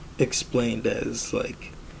explained as,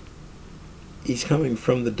 like, he's coming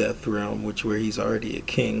from the death realm, where he's already a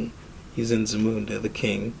king. He's in Zamunda, the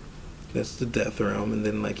king. That's the death realm. And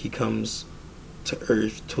then, like, he comes to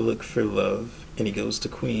Earth to look for love, and he goes to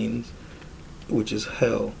Queens, which is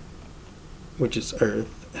hell, which is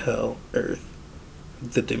Earth, hell, Earth,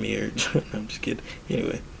 the demiurge. I'm just kidding.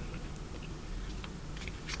 Anyway.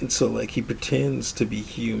 And so, like, he pretends to be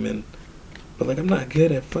human, but, like, I'm not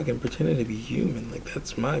good at fucking pretending to be human. Like,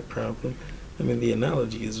 that's my problem. I mean, the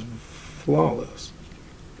analogy is flawless.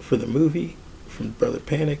 For the movie, from Brother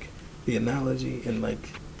Panic, the analogy and,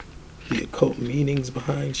 like, the occult meanings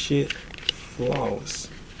behind shit, flawless.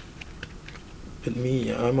 But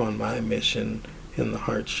me, I'm on my mission in the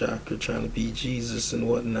heart chakra, trying to be Jesus and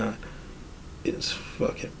whatnot. It's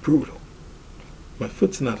fucking brutal. My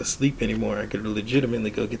foot's not asleep anymore. I could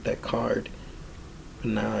legitimately go get that card,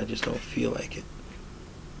 but now I just don't feel like it.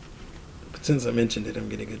 But since I mentioned it, I'm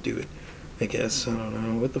gonna go do it, I guess. I don't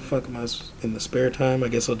know. What the fuck am I in the spare time? I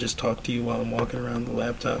guess I'll just talk to you while I'm walking around the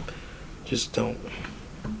laptop. Just don't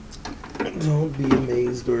be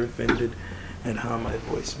amazed or offended at how my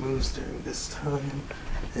voice moves during this time.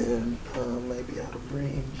 And maybe out of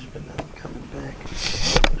range, but now I'm coming back.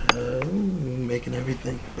 Making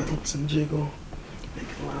everything bounce and jiggle.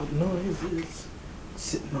 Making loud noises.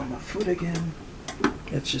 Sitting on my foot again.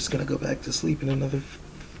 It's just gonna go back to sleep in another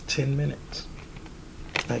 10 minutes.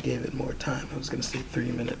 I gave it more time. I was gonna say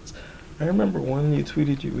 3 minutes. I remember one you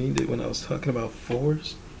tweeted you mean it when I was talking about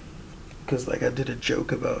fours. Because, like, I did a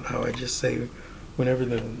joke about how I just say whenever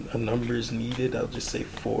a number is needed, I'll just say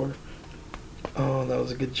 4. Oh, that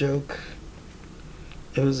was a good joke.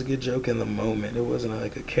 It was a good joke in the moment. It wasn't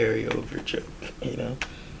like a carryover joke, you know?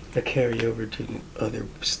 A carryover to other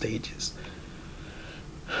stages.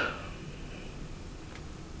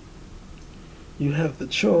 You have the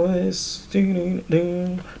choice to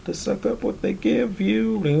suck up what they give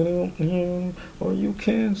you, or you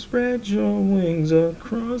can spread your wings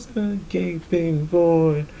across the gaping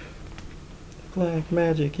void. Black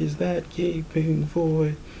magic is that gaping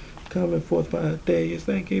void. Coming forth by day is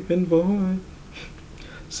that gaping void.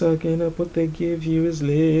 Sucking up what they give you is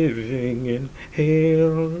living in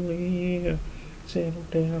hell. Yeah. Settle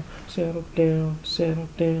down, settle down, settle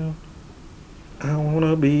down. I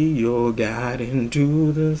wanna be your guide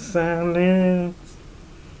into the silence.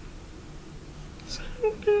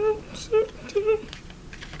 Settle down, settle down.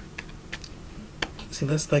 See,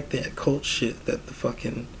 that's like that cult shit that the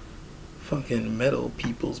fucking metal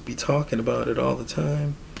peoples be talking about it all the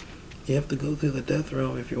time. You have to go through the death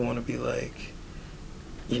realm if you want to be like,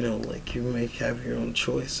 you know, like you may have your own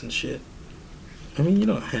choice and shit. I mean, you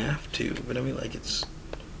don't have to, but I mean, like, it's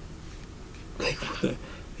like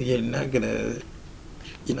you're not gonna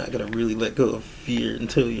really let go of fear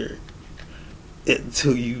until you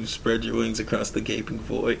spread your wings across the gaping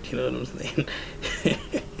void. You know what I'm saying?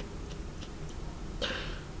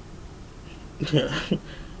 Yeah,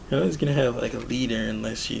 you're always gonna have like a leader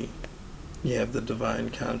unless you have the divine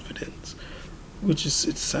confidence,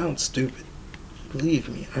 it sounds stupid. Believe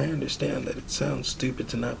me, I understand that it sounds stupid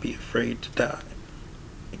to not be afraid to die.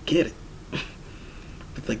 I get it.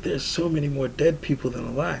 But, like, there's so many more dead people than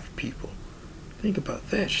alive people. Think about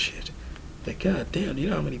that shit. Like, goddamn, do you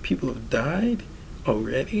know how many people have died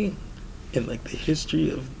already in, like, the history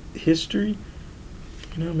of history?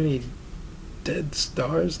 You know how many dead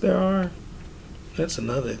stars there are? That's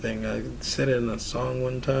another thing. I said it in a song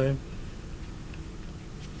one time.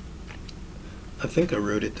 I think I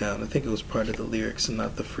wrote it down. I think it was part of the lyrics and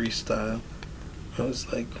not the freestyle. I was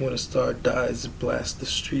like, when a star dies, it blasts the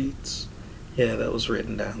streets. Yeah, that was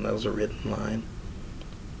written down. That was a written line.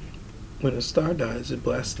 When a star dies, it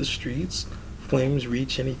blasts the streets. Flames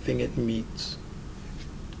reach anything it meets.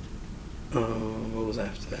 What was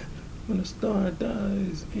after that? When a star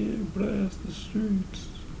dies, it blasts the streets.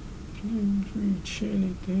 Flames reach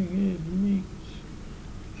anything it meets.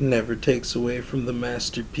 Never takes away from the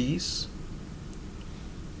masterpiece.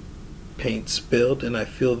 Paint spilled and I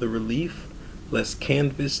feel the relief. Less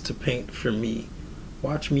canvas to paint for me.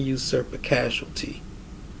 Watch me usurp a casualty.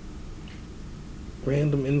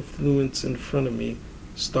 Random influence in front of me.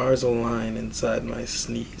 Stars align inside my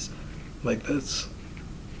sneeze. Like that's,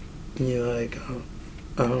 like,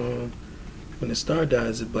 when a star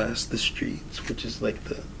dies, it blasts the streets, which is like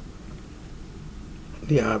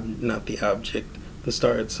not the object. The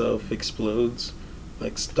star itself explodes.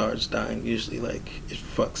 Like stars dying, usually like it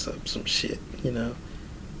fucks up some shit, And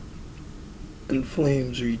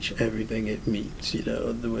flames reach everything it meets,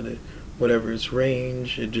 whatever its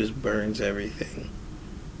range, it just burns everything.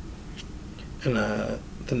 And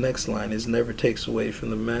the next line is never takes away from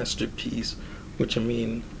the masterpiece, which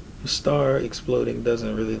the star exploding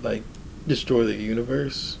doesn't really like destroy the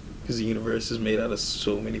universe, because the universe is made out of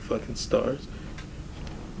so many fucking stars.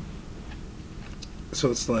 So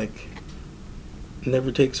it's like,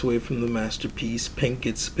 never takes away from the masterpiece, paint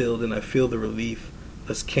gets spilled and I feel the relief,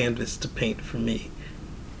 less canvas to paint for me.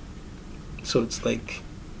 So it's like,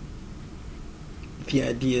 the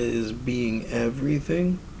idea is being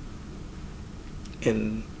everything,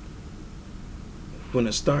 and when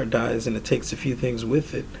a star dies and it takes a few things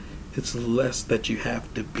with it, it's less that you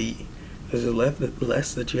have to be. There's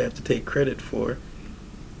less that you have to take credit for.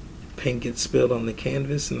 Paint gets spilled on the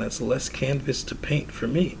canvas, and that's less canvas to paint for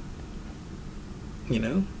me.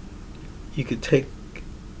 You could take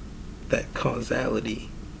that causality.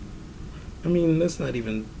 That's not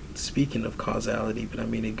even speaking of causality, but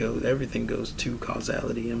everything goes to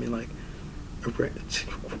causality. Like a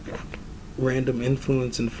random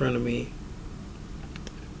influence in front of me.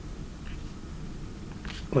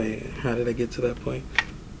 Wait, how did I get to that point?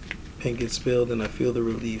 Paint gets spilled and I feel the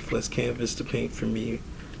relief, less canvas to paint for me.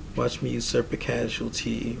 Watch me usurp a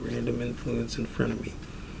casualty, random influence in front of me.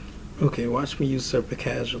 Okay, watch me usurp a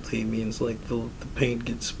casualty means like the paint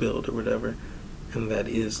gets spilled or whatever, and that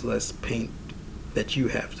is less paint that you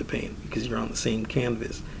have to paint because you're on the same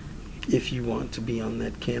canvas. If you want to be on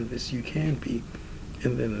that canvas, you can be.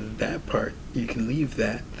 And then that part, you can leave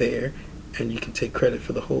that there, and you can take credit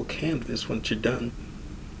for the whole canvas once you're done.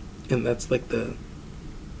 And that's like the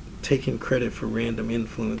taking credit for random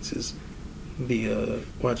influences. The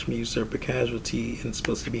watch me usurp a casualty, and it's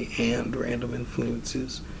supposed to be and random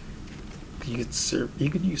influences. You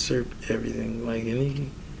could usurp everything. Like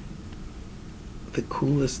the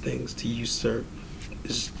coolest things to usurp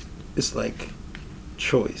is like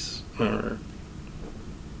choice, or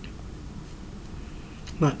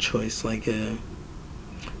not choice, like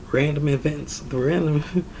random events.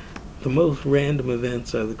 The most random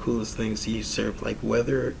events are the coolest things to usurp. Like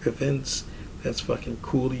weather events, that's fucking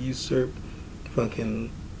cool to usurp. Fucking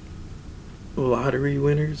lottery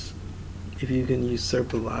winners. If you can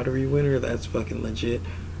usurp a lottery winner, that's fucking legit.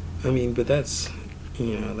 But that's,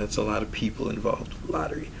 that's a lot of people involved.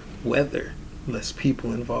 Lottery. Weather, less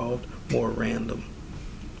people involved, more random.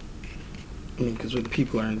 Because when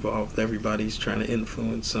people are involved, everybody's trying to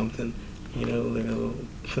influence something. They're a little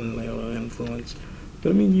influence.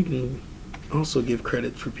 But you can also give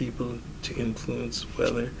credit for people to influence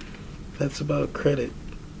weather. That's about credit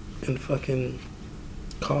and fucking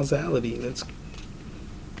causality.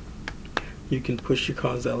 You can push your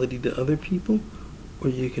causality to other people, or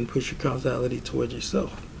you can push your causality toward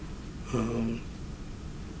yourself.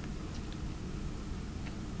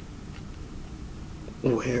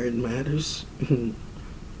 Where it matters,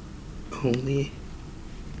 only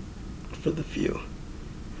for the few.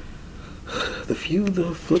 The few,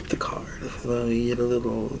 they'll flip the card. You get a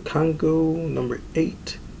little Congo, number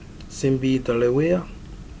 8, Simbi Dalewea.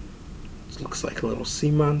 It looks like a little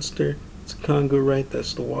sea monster. It's a Congo, right?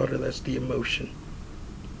 That's the water, that's the emotion.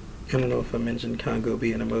 I don't know if I mentioned Congo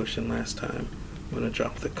being emotion last time. I'm going to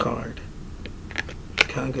drop the card.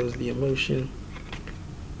 Congo's the emotion.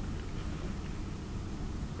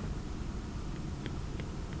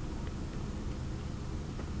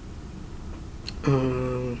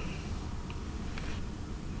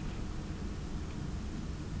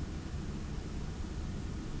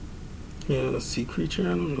 A sea creature? I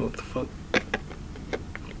don't know what the fuck.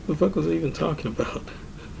 The fuck was I even talking about?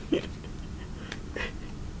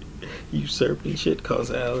 Usurping shit,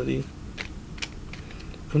 causality.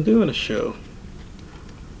 I'm doing a show.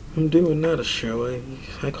 I'm doing not a show.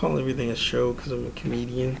 I call everything a show because I'm a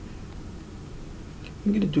comedian.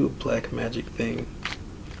 I'm gonna do a black magic thing.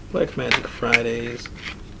 Black Magic Fridays.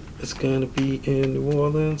 It's gonna be in New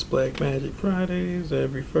Orleans, Black Magic Fridays,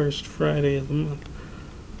 every first Friday of the month.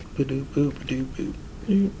 Ba-doo boo ba-doo boo.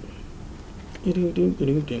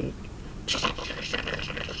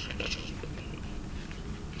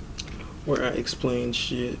 Where I explain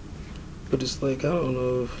shit, but it's like, I don't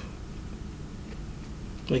know if,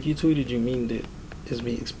 like, you tweeted you mean it is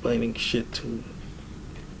me explaining shit to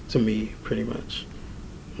me, pretty much.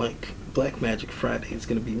 Like, Black Magic Friday is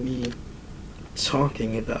gonna be me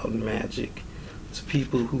talking about magic to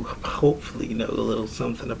people who hopefully know a little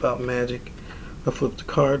something about magic. I flipped a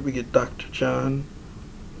card, we get Dr. John,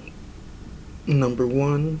 number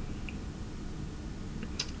 1.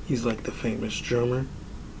 He's like the famous drummer.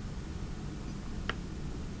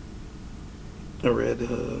 I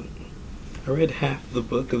read half the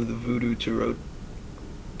book of the Voodoo Tarot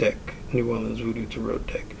deck, New Orleans Voodoo Tarot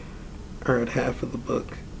deck. I read half of the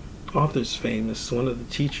book. Author's famous. One of the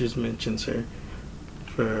teachers mentions her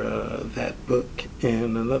for that book,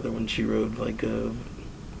 and another one she wrote, like a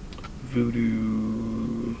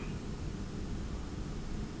voodoo.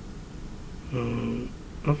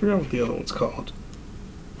 I forgot what the other one's called,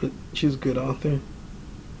 but she's a good author.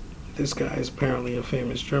 This guy is apparently a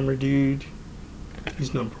famous drummer dude.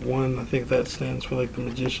 He's number 1. I think that stands for like the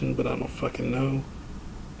magician, but I don't fucking know.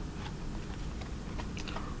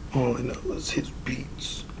 All I know is his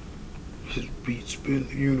beats. His beats spin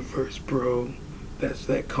the universe, bro. That's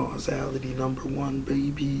that causality number 1,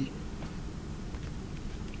 baby.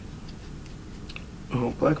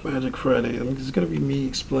 Oh, Black Magic Friday. I mean, it's gonna be me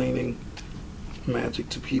explaining magic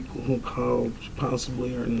to people who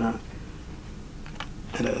possibly are not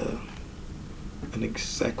at an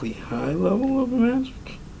exactly high level of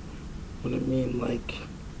magic. What I mean, like,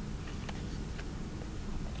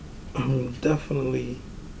 definitely,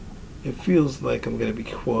 it feels like I'm gonna be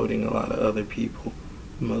quoting a lot of other people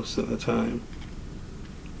most of the time,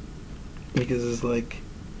 because it's like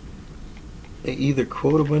I either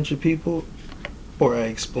quote a bunch of people or I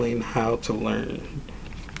explain how to learn,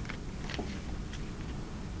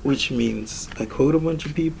 which means I quote a bunch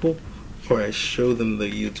of people or I show them the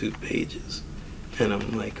YouTube pages. And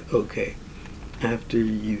I'm like, okay, after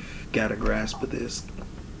you've got a grasp of this,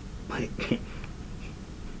 like,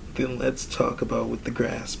 then let's talk about what the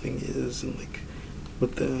grasping is, and like,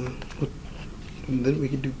 and then we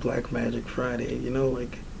can do Black Magic Friday, you know,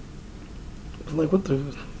 like what the,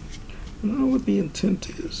 I don't know what the intent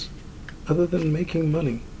is, other than making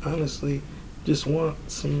money. Honestly, just want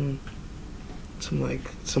some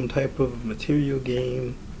type of material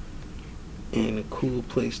gain and a cool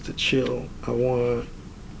place to chill. I want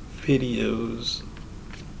videos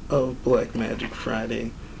of Black Magic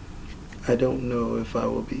Friday. I don't know if I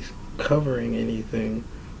will be covering anything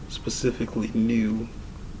specifically new,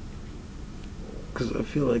 because I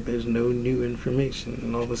feel like there's no new information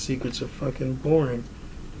and all the secrets are fucking boring.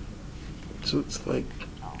 So it's like,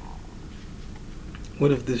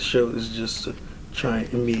 what if this show is just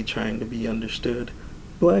me trying to be understood?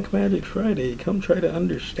 Black Magic Friday, come try to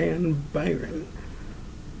understand Byron.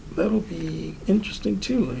 That'll be interesting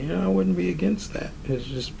too. You know, I wouldn't be against that. It's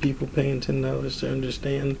just people paying $10 to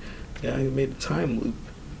understand the guy who made a time loop.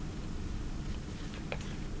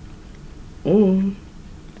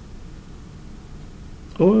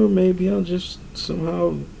 Or maybe I'll just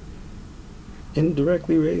somehow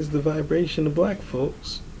indirectly raise the vibration of black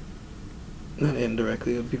folks. Not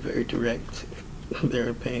indirectly, it would be very direct.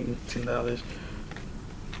 They're paying $10.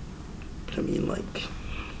 I mean, like,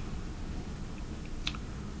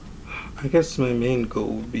 I guess my main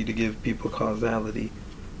goal would be to give people causality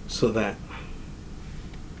so that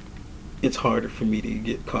it's harder for me to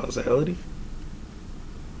get causality.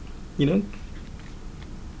 You know?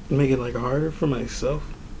 Make it like harder for myself.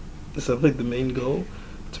 Is that like the main goal?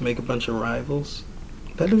 To make a bunch of rivals?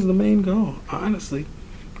 That is the main goal, honestly.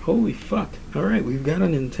 Holy fuck. Alright, we've got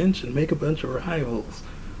an intention. Make a bunch of rivals.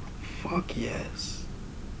 Fuck yes.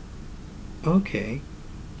 Okay,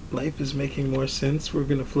 life is making more sense. We're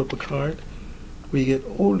gonna flip a card. We get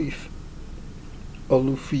Olufi,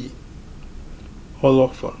 Olufi.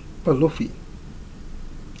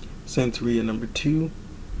 Santeria number 2,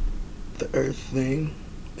 the Earth thing.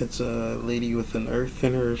 It's a lady with an earth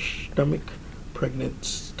in her stomach, pregnant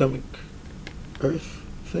stomach, earth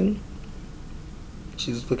thing.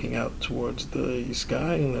 She's looking out towards the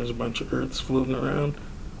sky, and there's a bunch of earths floating around.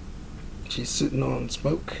 She's sitting on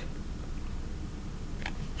smoke.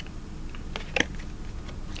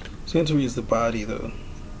 Santeria is the body, though.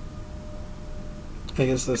 I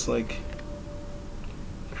guess that's like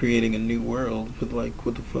creating a new world, but like,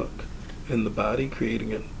 what the fuck? In the body,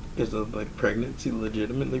 creating it is a like pregnancy,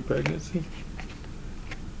 legitimately pregnancy?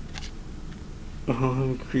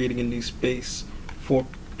 creating a new space for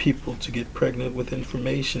people to get pregnant with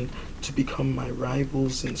information to become my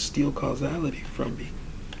rivals and steal causality from me.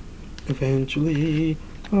 Eventually,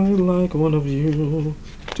 I'd like one of you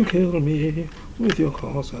to kill me with your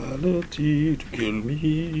causality, to kill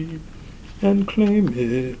me and claim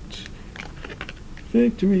it.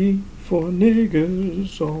 Victory for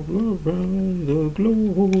niggas all around the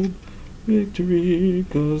globe. Victory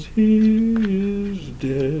 'cause he is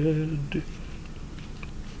dead.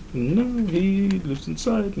 Now he lives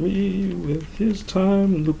inside me with his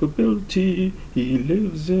time loop ability. He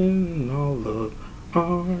lives in all of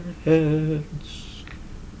our heads.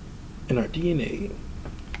 In our DNA.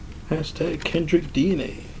 Hashtag Kendrick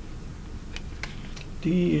DNA.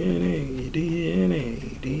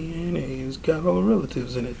 DNA's got all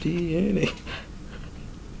relatives in it. DNA.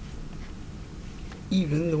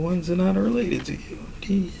 Even the ones that are not related to you.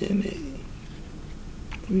 DNA.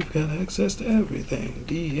 We've got access to everything.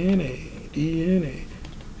 DNA.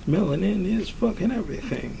 Melanin is fucking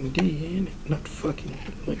everything. DNA. Not fucking,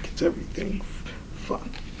 like it's everything. Fuck.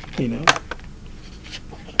 You know?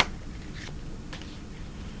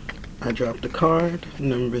 I dropped a card.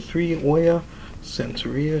 Number 3, Oya.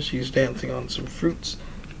 Santeria. She's dancing on some fruits.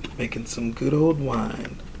 Making some good old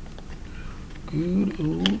wine. Good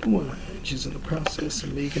old wine. She's in the process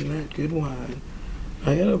of making that good wine.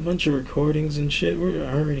 I got a bunch of recordings and shit. We're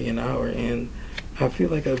already an hour in. I feel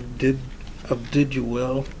like I've did you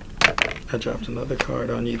well. I dropped another card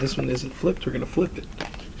on you. This one isn't flipped. We're gonna flip it.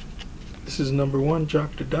 This is number 1,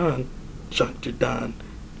 Dr. Don. Dr. Don.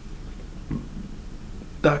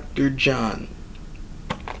 Dr. John.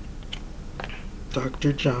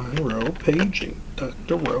 Dr. John Rowe paging.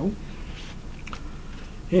 Dr. Rowe.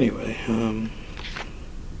 Anyway,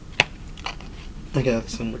 I got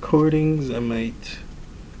some recordings. I'm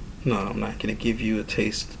not gonna give you a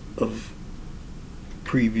taste of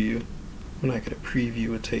preview. I'm not gonna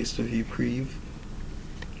preview a taste of you preview.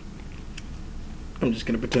 I'm just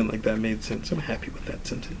gonna pretend like that made sense. I'm happy with that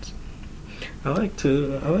sentence. I like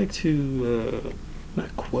to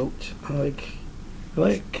not quote. I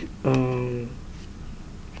like to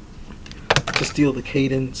steal the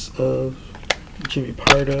cadence of Jimmy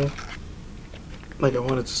Pardo. Like I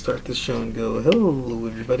wanted to start this show and go, hello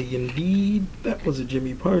everybody, indeed, that was a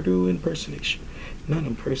Jimmy Pardo impersonation. Not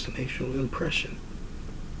impersonation, impression.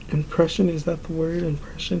 Impression, is that the word,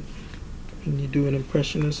 impression? When you do an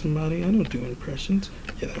impression of somebody? I don't do impressions.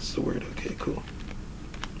 Yeah, that's the word, okay, cool.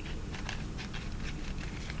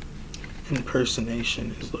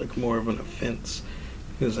 Impersonation is like more of an offense.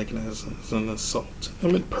 It's like as an assault.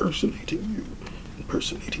 I'm impersonating you.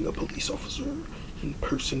 Impersonating a police officer.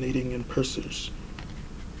 Impersonating impersers.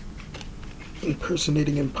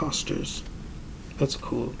 Impersonating imposters. That's a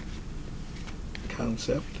cool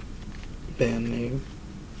concept. Band name.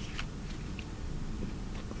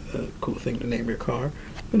 A cool thing to name your car.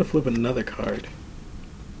 I'm gonna flip another card.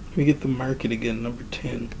 We get the market again, number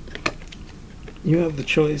 10. You have the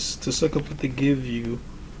choice to suck up what they give you,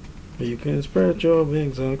 or you can spread your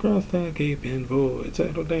wings across the gaping void.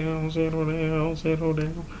 Settle down, settle down, settle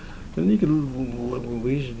down. And you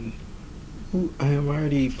can. I am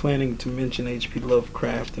already planning to mention H.P.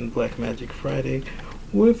 Lovecraft and Black Magic Friday.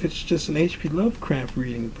 What if it's just an H.P. Lovecraft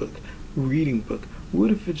reading book?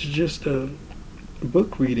 What if it's just a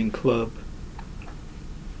book reading club?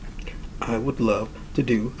 I would love to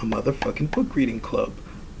do a motherfucking book reading club.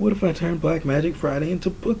 What if I turn Black Magic Friday into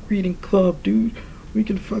book reading club, dude? We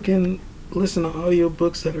can fucking listen to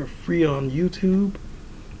audiobooks that are free on YouTube.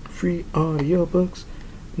 Free audiobooks.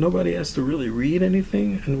 Nobody has to really read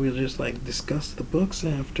anything, and we'll just like discuss the books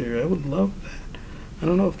after. I would love that. I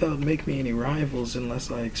don't know if that would make me any rivals unless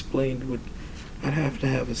I explained what. I'd have to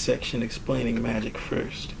have a section explaining magic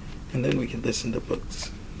first, and then we could listen to books.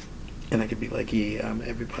 And I could be like, yeah, I'm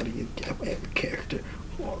everybody, I'm every character.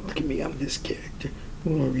 Oh, look at me, I'm this character. I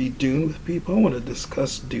want to read Dune with people. I want to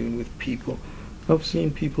discuss Dune with people. I've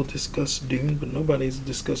seen people discuss Dune, but nobody's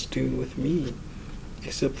discussed Dune with me.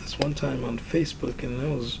 Except this one time on Facebook, and that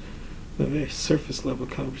was a very surface level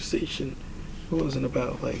conversation. It wasn't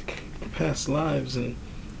about like past lives and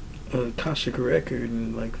Akashic record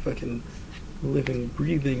and like fucking living,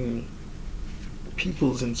 breathing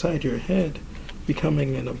peoples inside your head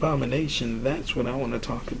becoming an abomination. That's what I want to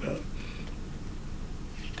talk about.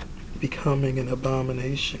 Becoming an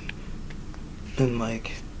abomination. And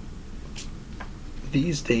like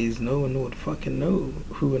these days no one would fucking know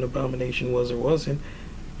who an abomination was or wasn't.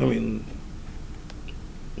 I mean,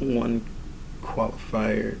 one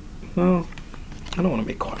qualifier. Well, I don't want to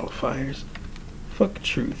make qualifiers. Fuck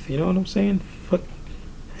truth, you know what I'm saying? Fuck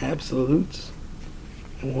absolutes.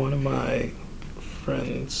 One of my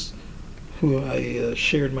friends who I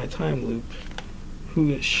shared my time loop,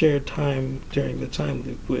 who shared time during the time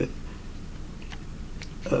loop with,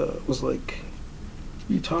 was like,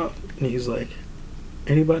 you taught, and he's like,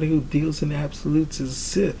 anybody who deals in absolutes is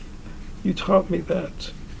Sith. You taught me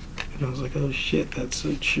that. And I was like, oh shit, that's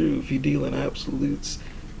so true. If you deal in absolutes,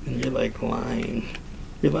 then you're like lying.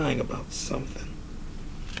 You're lying about something.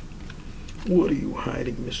 What are you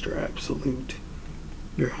hiding, Mr. Absolute?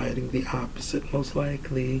 You're hiding the opposite, most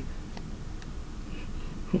likely.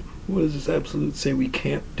 What does this absolute say we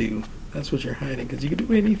can't do? That's what you're hiding, because you can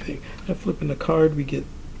do anything. I flip in a card, we get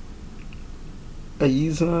a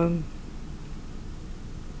Yizan.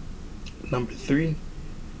 Number 3.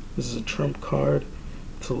 This is a trump card.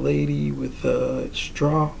 It's a lady with a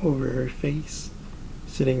straw over her face,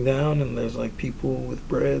 sitting down, and there's like people with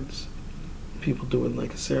breads. People doing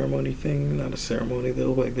like a ceremony thing. Not a ceremony, they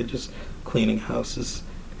look like they're just cleaning houses.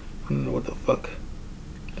 I don't know what the fuck.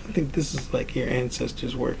 I think this is like your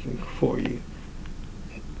ancestors working for you,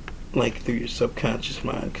 like through your subconscious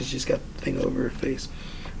mind, because she's got the thing over her face.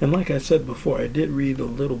 And like I said before, I did read a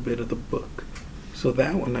little bit of the book. So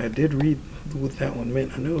that one, I did read what that one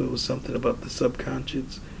meant. I knew it was something about the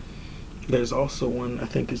subconscious. There's also one, I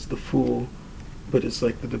think it's The Fool, but it's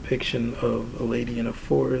like the depiction of a lady in a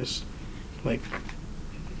forest, like,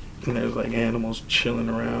 and there's like animals chilling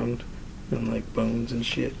around and like bones and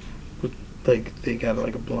shit. But like they got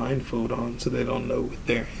like a blindfold on so they don't know what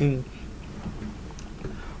they're in.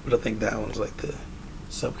 But I think that one's like the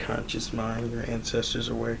subconscious mind. Your ancestors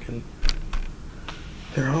are working.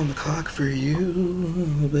 They're on the clock for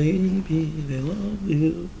you, baby. They love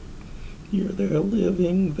you. You're their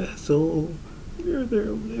living vessel. You're their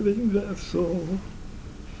living vessel.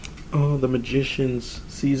 Oh, The Magicians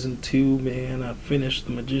Season 2, man. I finished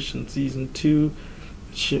The Magicians Season 2.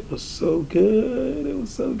 The shit was so good. It was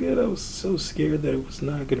so good. I was so scared that it was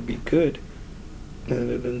not going to be good. And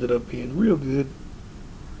it ended up being real good.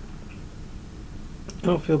 I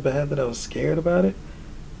don't feel bad that I was scared about it.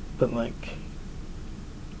 But like,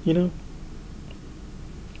 you know,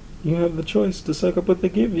 you have the choice to suck up what they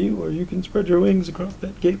give you, or you can spread your wings across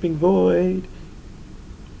that gaping void.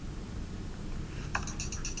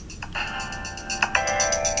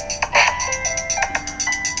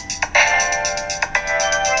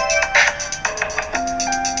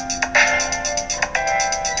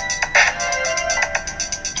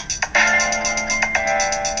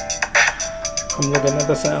 I'm looking at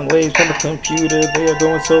the sound waves from the computer. They are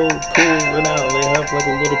going so cool right now. They have like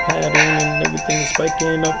a little pattern and everything is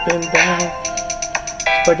spiking up and down.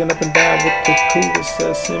 Spiking up and down with the coolest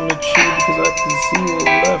symmetry, because I can see the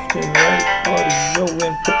left and right audio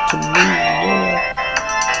input to me, yeah.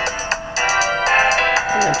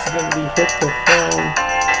 I accidentally hit the phone.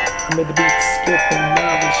 I made the beat skip and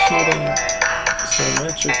now this shit ain't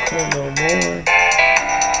symmetrical no more.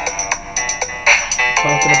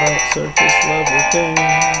 Talking about surface level things.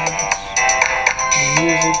 The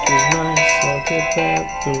music is nice, I'll get that.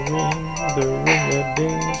 The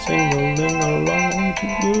ring-a-ding, sing-a-ling along to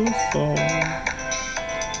your song.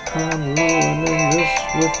 I'm ruining this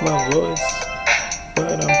with my voice,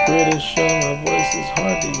 but I'm pretty sure my voice is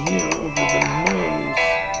hard to hear over the noise.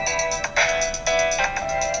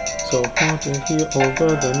 So hard to hear over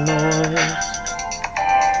the noise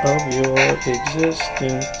of your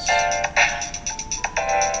existence.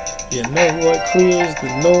 You know what clears the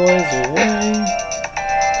noise away?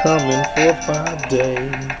 Coming for 5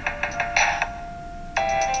 days.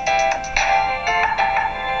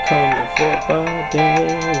 Coming for 5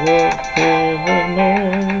 days. Will clear the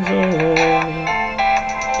noise away.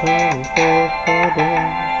 Coming for 5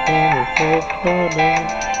 days. Coming for 5 days.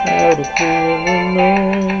 How to clear the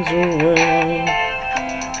noise away.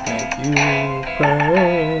 Like you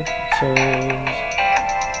prioritize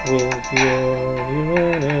with your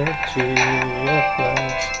unity of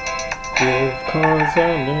life. Give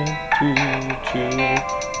causality to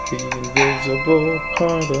the invisible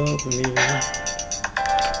part of me.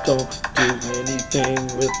 Don't do anything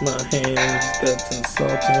with my hands that's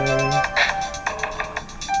insulting.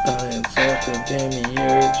 I insulted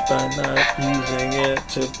Demiurge by not using it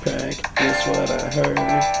to practice what I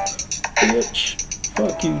heard. Bitch,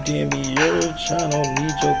 fuck you, Demiurge. I don't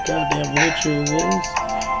need your goddamn rituals.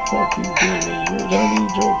 Fuck you, Demiurge. I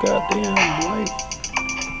need your goddamn life.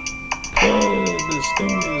 This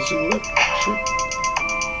thing is electric.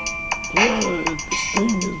 This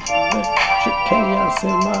thing is electric. Chaos in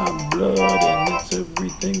my blood, and it's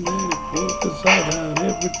everything that it was. I got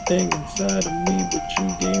everything inside of me, but you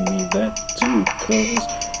gave me that too, cuz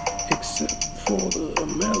except for the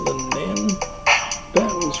melanin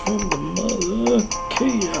that was from the mother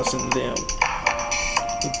chaos in them.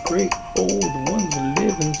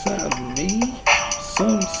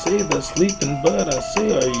 sleeping, but I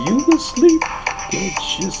say, are you asleep?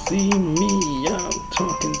 Can't you see me? I'm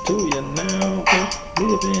talking to you now. I'm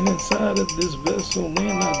living inside of this vessel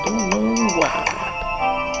and I don't know why.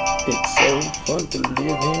 It's so fun to live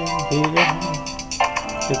in here.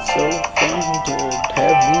 It's so fun to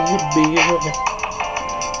have me a beer.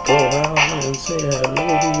 Go out and say hello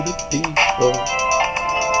to the people.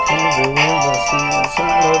 Everyone I see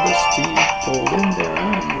inside of the steeple. In their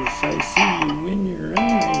eyes, I see you in your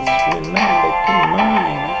eyes. When I look in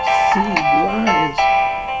mine, I see lies.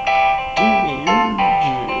 Give me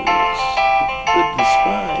urges, the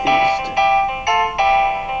despised,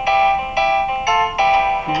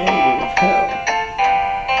 creator of hell,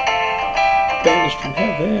 banished from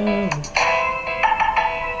heaven,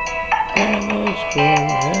 banished from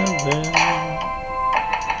heaven.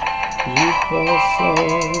 You poor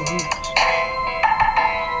souls,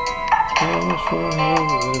 banished from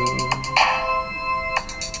heaven.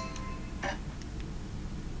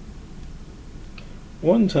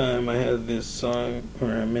 One time I had this song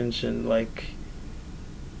where I mentioned I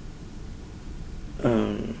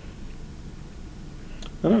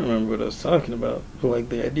don't remember what I was talking about, but like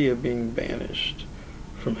the idea of being banished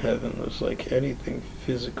from heaven was like anything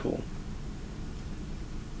physical.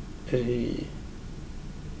 It's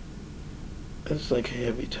like a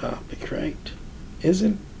heavy topic, right?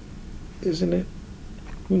 Isn't it?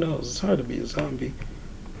 Who knows? It's hard to be a zombie.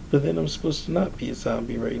 But then I'm supposed to not be a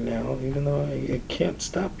zombie right now, even though I can't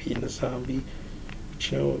stop being a zombie.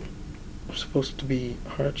 But, I'm supposed to be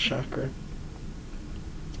heart chakra.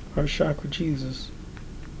 Heart chakra Jesus.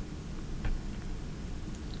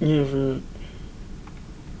 You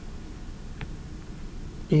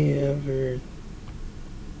ever,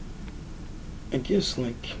 I guess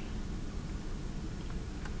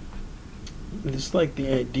it's like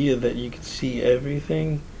the idea that you can see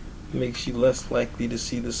everything makes you less likely to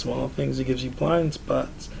see the small things. It gives you blind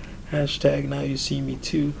spots. Hashtag now you see me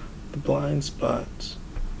too, the blind spots.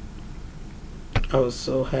 I was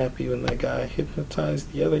so happy when that guy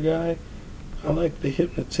hypnotized the other guy. I like the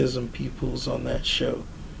hypnotism peoples on that show.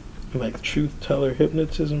 Like truth teller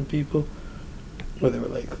hypnotism people, where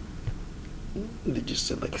they just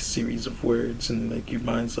said like a series of words and like your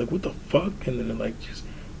mind's like, what the fuck? And then it like just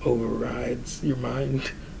overrides your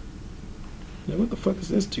mind. What the fuck is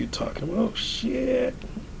this dude talking about? Oh shit.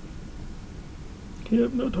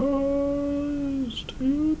 Hypnotized.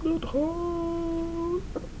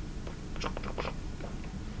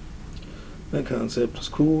 That concept was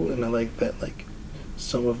cool, and I like that like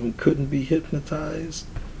some of them couldn't be hypnotized.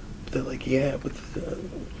 But they're like, yeah, but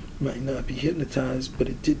might not be hypnotized, but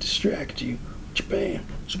it did distract you. Jabam,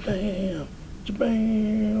 jabam,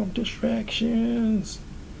 jabam, distractions.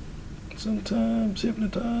 Sometimes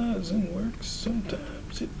hypnotizing works,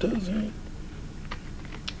 sometimes it doesn't.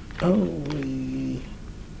 Always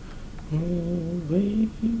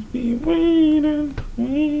be waiting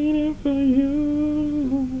for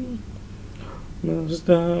you. Must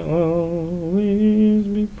I always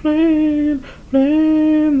be playing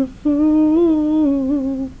the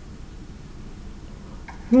fool?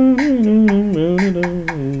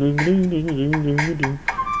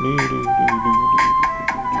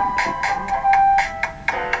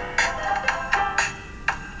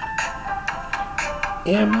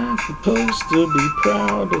 Am I supposed to be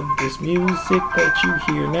proud of this music that you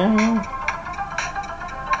hear now?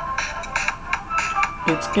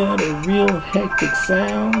 It's got a real hectic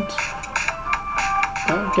sound.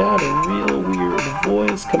 I've got a real weird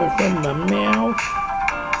voice coming from my mouth.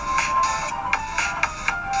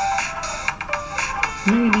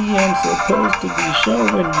 Maybe I'm supposed to be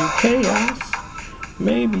showing you chaos.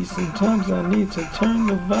 Maybe sometimes I need to turn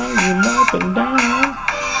the volume up and down.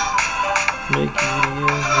 Make it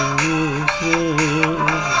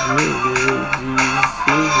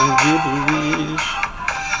gibberish.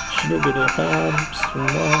 Snibbity hops from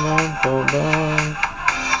all on.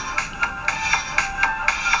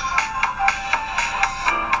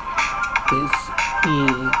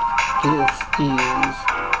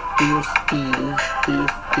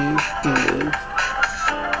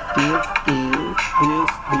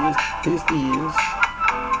 This is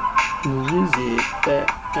music that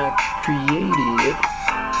I created.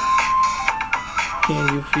 Can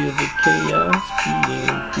you feel the chaos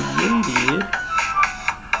being created?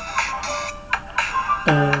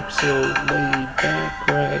 I'm so laid back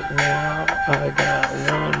right now. I got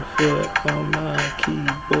one foot on my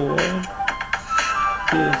keyboard.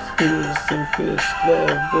 This is some fifth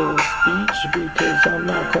level speech because I'm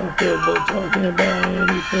not comfortable talking about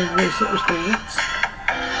anything with substance.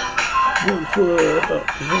 1 foot up,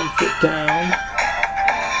 1 foot down.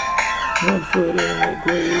 1 foot in the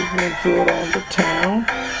grave, 1 foot on the town.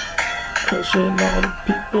 Crushing all the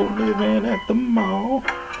people living at the mall.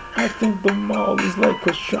 I think the mall is like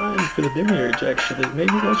a shrine for the demiurge, actually.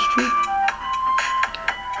 Maybe that's true.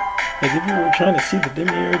 Like if you were trying to see the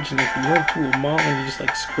demiurge, and if you went to a mall and you just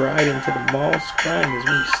like scried into the mall, scrying is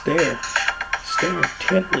when you stare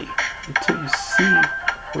intently until you see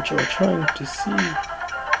what you're trying to see.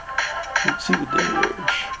 You'd see the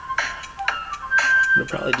demiurge. It'll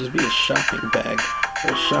probably just be a shopping bag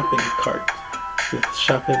or a shopping cart with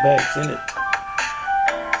shopping bags in it.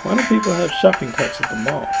 Why do people have shopping carts at the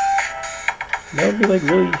mall? That would be like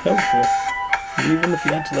really helpful. Even if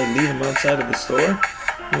you had to like leave them outside of the store,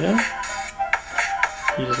 yeah?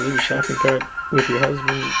 You just leave a shopping cart with your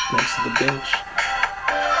husband next to the bench.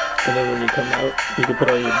 And then when you come out, you can put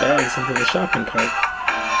all your bags into the shopping cart.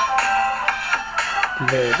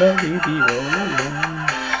 Never you be all alone.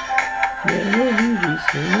 Never you be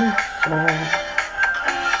singing a song.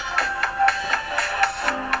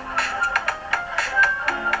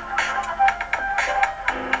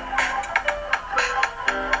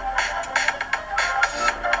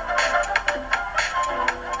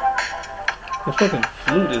 The fucking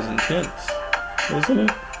flute is intense, isn't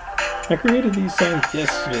it? I created these songs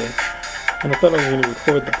yesterday, and I thought I was going to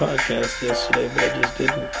record the podcast yesterday, but I just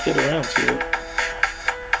didn't get around to it.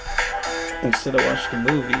 Instead, I watched the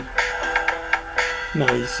movie,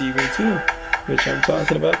 Now You See Me Too, which I'm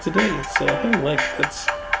talking about today. So, hey, like, that's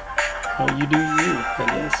how you do you, I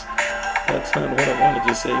guess. That's not what I wanted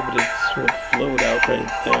to say, but it's what flowed out right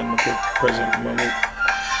there in the present moment.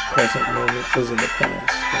 Present moment was in the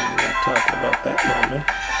past, and I'm not talking about that moment.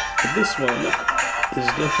 But this moment is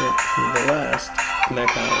different from the last, and that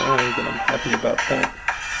kind of rhymed, and I'm happy about that.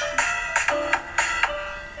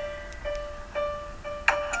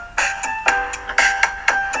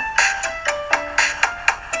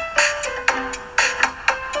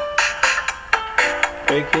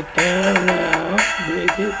 Break it down now,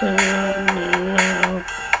 break it down now.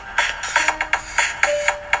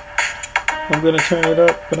 I'm gonna turn it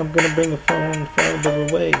up, but I'm gonna bring the phone farther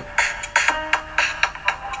away.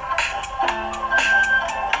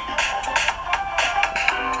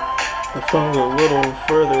 The phone's a little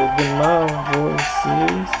further than my voice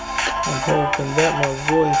is. I'm hoping that my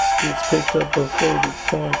voice gets picked up before the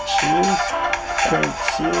point is.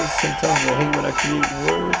 Sometimes I hate when I create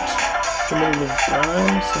words in the middle of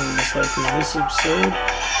rhymes, and it's like, is this absurd?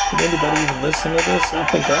 Would anybody even listen to this? I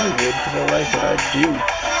think I would, because I like what I do.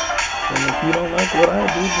 And if you don't like what I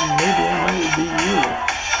do, then maybe it might be you.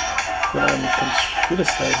 But I'm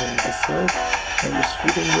criticizing myself. I'm just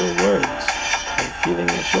feeding your words. I'm feeling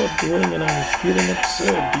what you're doing, and I'm feeling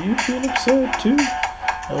absurd. Do you feel absurd too?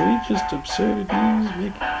 Are we just absurdities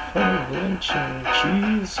making fun of lunch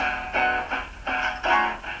and cheese?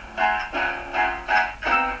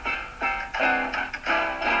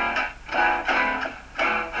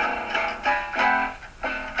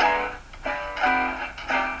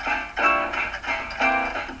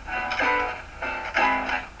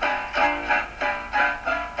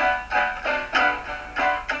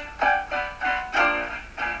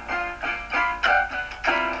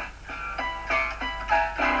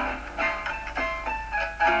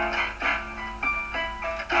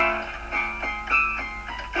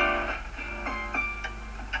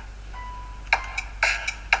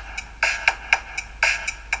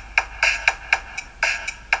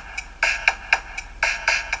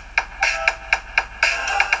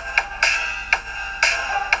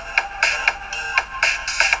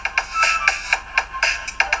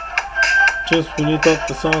 Just when you thought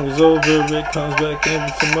the song was over, it comes back in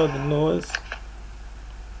with some other noise.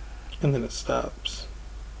 And then it stops.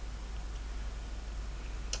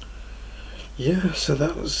 Yeah, so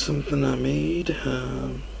that was something I made.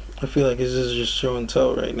 I feel like this is just show and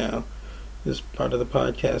tell right now. This part of the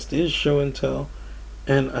podcast is show and tell.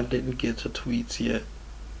 And I didn't get to tweets yet.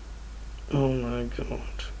 Oh my god.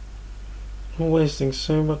 I'm wasting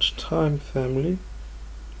so much time, family.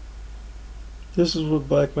 This is what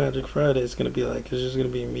Black Magic Friday is going to be like. It's just going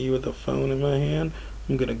to be me with a phone in my hand.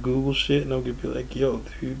 I'm going to Google shit and I'm going to be like, yo,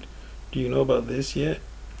 dude, do you know about this yet?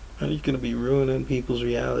 And you're going to be ruining people's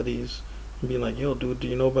realities. And being like, yo, dude, do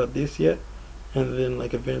you know about this yet? And then,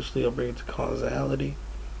 like, eventually I'll bring it to causality.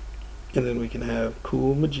 And then we can have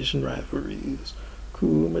cool magician rivalries.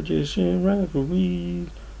 Cool magician rivalries.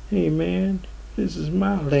 Hey, man, this is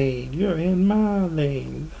my lane. You're in my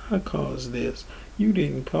lane. I caused this. You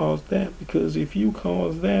didn't cause that, because if you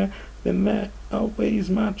caused that, then that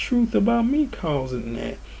outweighs my truth about me causing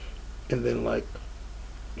that. And then, like,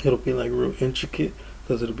 it'll be like real intricate,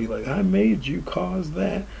 because it'll be like, I made you cause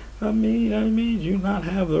that, I made you not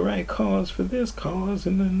have the right cause for this cause,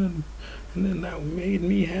 and then that made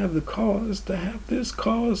me have the cause to have this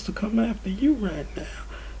cause to come after you right now.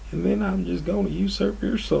 And then I'm just going to usurp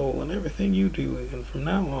your soul and everything you do. And from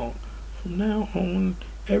now on,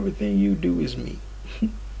 everything you do is me.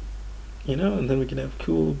 You know, and then we can have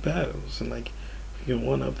cool battles. And like, if you can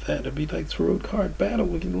one up that, it'd be like tarot card battle.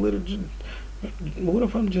 We can literally. What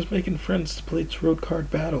if I'm just making friends to play tarot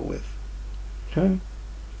card battle with? Huh?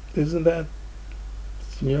 Isn't that,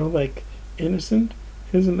 like, innocent?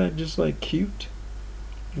 Isn't that just, like, cute?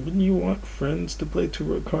 Wouldn't you want friends to play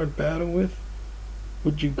tarot card battle with?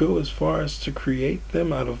 Would you go as far as to create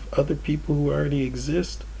them out of other people who already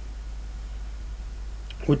exist?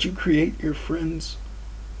 Would you create your friends?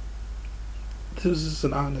 This is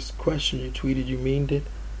an honest question. You tweeted, you meaned it,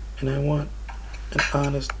 and I want an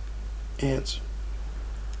honest answer.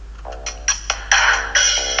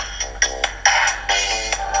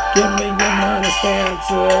 Give me an honest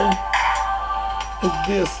answer. Is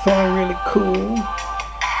this song really cool?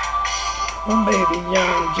 Or maybe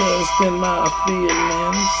I'm just in my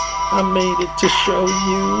feelings. I made it to show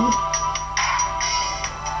you.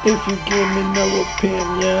 If you give me no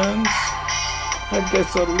opinions, I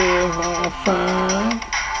guess I'll live on fine.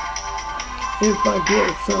 If I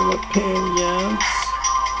get some opinions,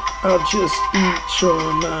 I'll just eat your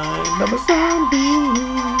mind. I'm a zombie.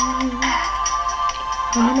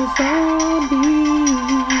 I'm a zombie,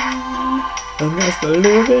 and that's the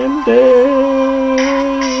living dead.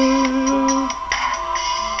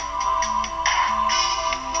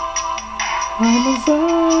 I'm a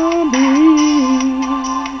zombie,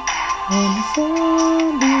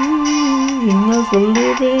 and that's the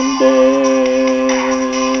living dead.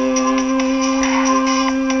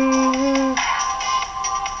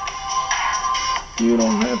 You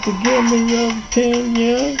don't have to give me your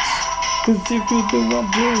opinions. 'Cause if you do, I'll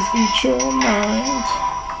just eat your mind.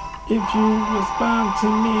 If you respond to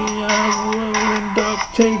me, I will end up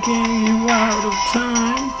taking you out of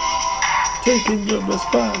time. Taking your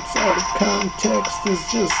response out of context is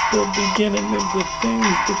just the beginning of the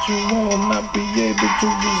things that you will not be able to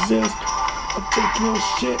resist. I'll take your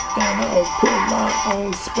shit and I'll put my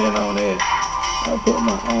own spin on it. I'll put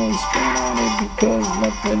my own spin on it because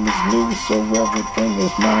nothing is new, so everything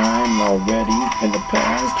is mine already in the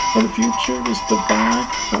past, and the future is divine.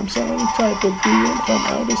 I'm some type of being from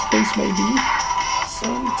outer space, maybe.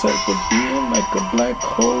 Some type of being like a black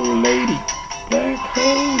hole lady. Black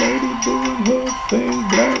hole lady doing her thing.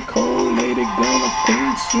 Black hole lady gonna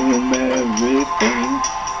consume everything.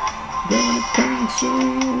 Gonna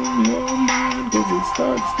consume your mind, 'cause it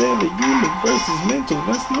starts there. The universe is mental,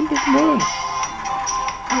 that's number one.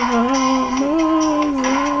 I'm a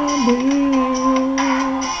zombie.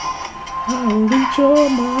 I'll eat your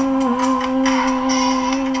mind.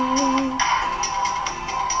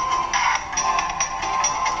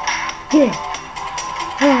 Yeah.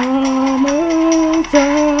 I'm a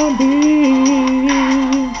zombie.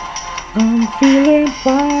 I'm feeling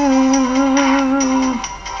fine.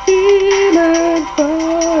 Feeling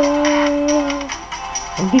fine.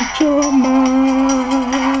 I'll eat your mind.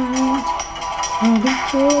 I'll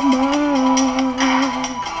eat your mind.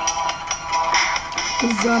 The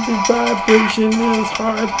zombie vibration is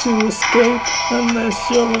hard to escape. Unless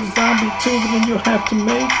you're a zombie too, then you'll have to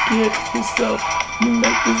make it yourself. You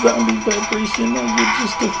make the zombie vibration and you're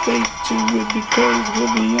just a fake to it, because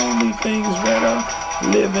we're the only things that are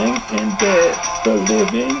living and dead. The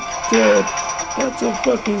living dead. That's a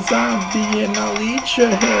fucking zombie and I'll eat your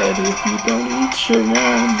head. If you don't eat your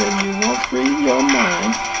own, then you won't free your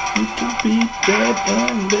mind. You can be dead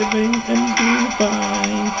and living and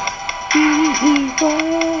divine.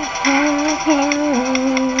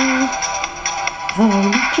 I'll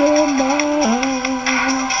eat your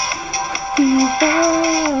mind. Divine.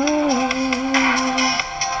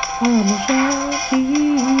 I'm a zombie.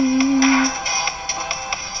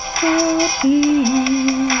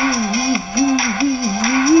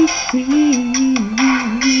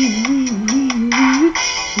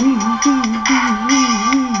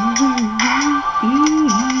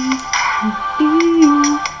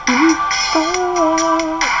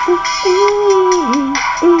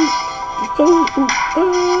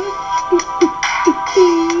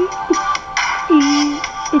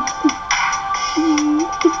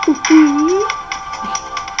 Ooh.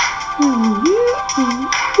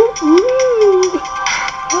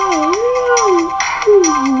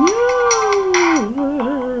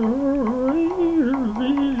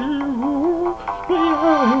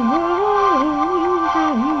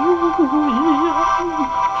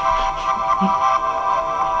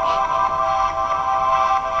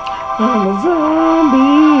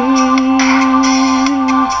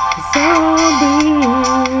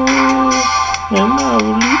 and I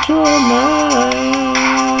will eat your mind.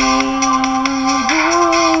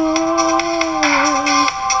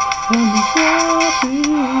 I'm a zombie,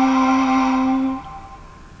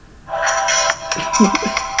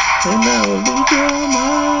 and I will eat your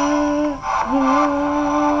mind.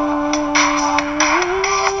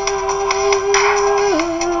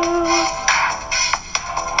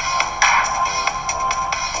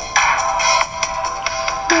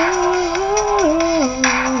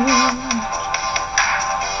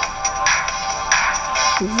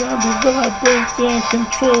 Zombie vibration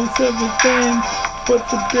controls everything, but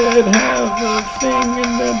the dead have a thing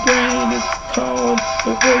in their brain. It's called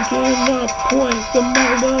the waking up point, the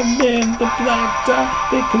melanin, the black dot.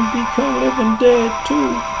 They can become living dead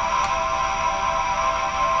too.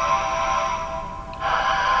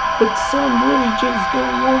 But some really just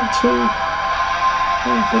don't want to,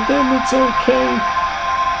 and for them it's okay.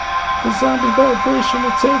 The zombie vibration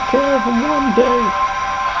will take care of them one day.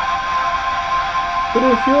 But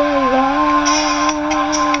if you're alive,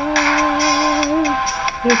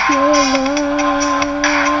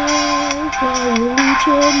 I will eat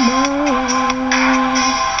your mind.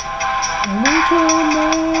 I'll eat your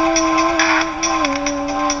mind.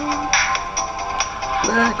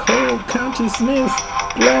 Black hole consciousness,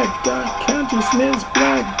 black dot consciousness,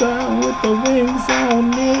 black dot with the wings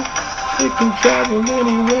on it. It can travel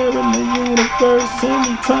anywhere in the universe,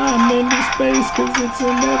 anytime, any space, cause it's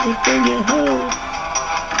in everything you heard.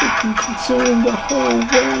 It can consume the whole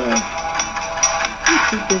world. It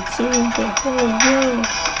can consume the whole world.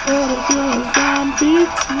 What if you're a zombie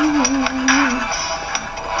too?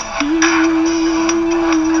 You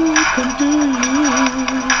can do you.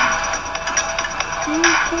 You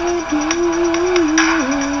can do you.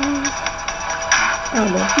 I'm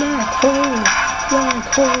a black hole, black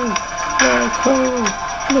hole, black hole,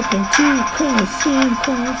 looking to consume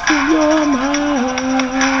your mind.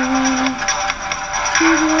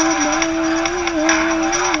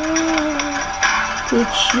 Put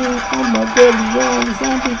you on my very own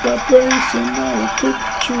zombie vibration. I will put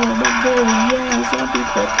you on my very own zombie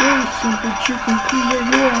vibration. But you can create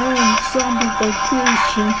your own zombie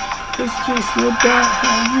vibration. It's just about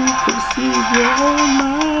how you perceive your own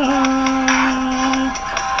mind.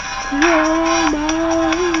 Your mind,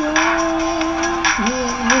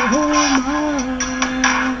 your mind.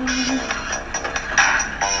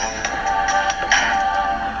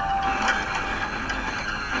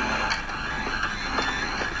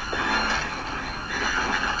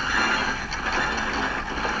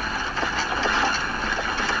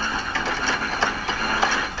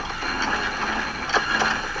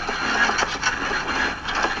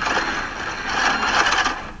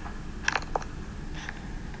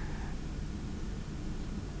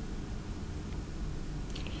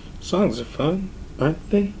 Songs are fun, aren't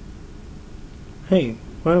they? Hey,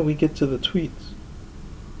 why don't we get to the tweets?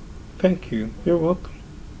 Thank you. You're welcome.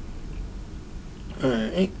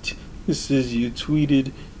 Alright. This is You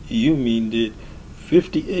Tweeted, You Meaned It.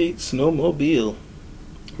 58 Snowmobile.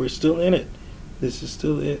 We're still in it. This is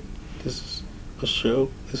still it. This is a show.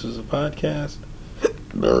 This is a podcast.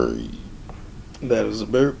 That was a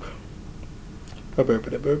burp. A burp,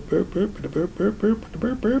 a burp, burp, burp, a burp, burp, burp, a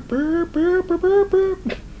burp, burp, burp, burp, burp, burp,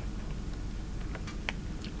 burp.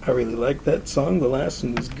 I really liked that song. The last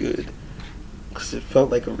one was good because it felt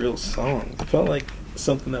like a real song. It felt like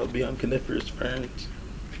something that would be on Coniferous Ferns,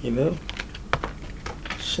 you know?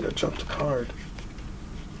 Shit, I dropped a card.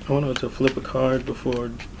 I wanted to flip a card before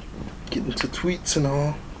getting to tweets and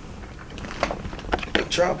all. I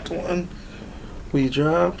dropped one. We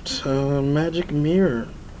dropped Magic Mirror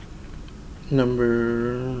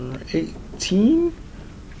number 18?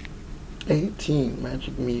 18,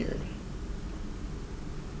 Magic Mirror.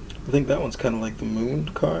 I think that one's kind of like the moon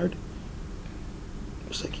card.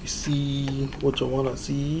 It's like you see what you want to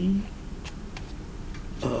see.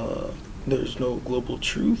 There's no global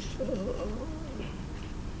truth.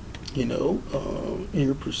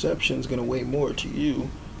 Your perception's going to weigh more to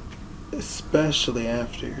you, especially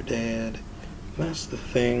after your dad. That's the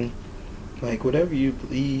thing. Like, whatever you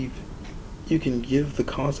believe, you can give the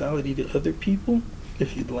causality to other people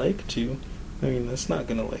if you'd like to. I mean, that's not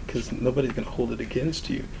going to, because nobody's going to hold it against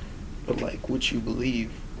you. But, what you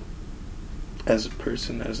believe as a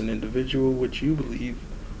person, as an individual, what you believe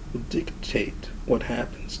will dictate what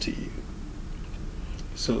happens to you.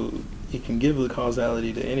 So, you can give the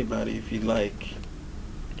causality to anybody if you like.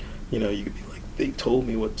 You could be like, they told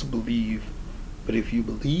me what to believe. But if you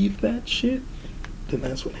believe that shit, then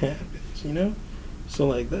that's what happens,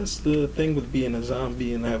 So, that's the thing with being a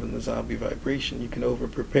zombie and having the zombie vibration. You can not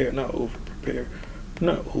over-prepare.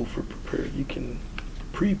 You can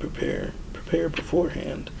prepare, prepare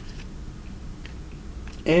beforehand.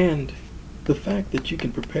 And the fact that you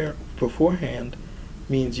can prepare beforehand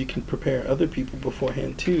means you can prepare other people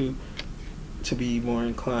beforehand too to be more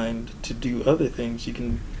inclined to do other things. You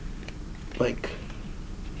can, like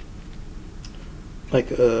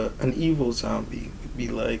an evil zombie would be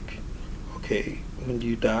like, okay, when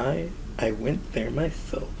you die, I went there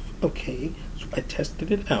myself. Okay, so I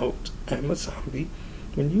tested it out. I'm a zombie.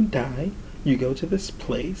 When you die, you go to this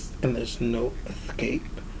place and there's no escape,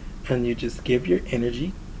 and you just give your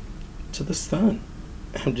energy to the sun.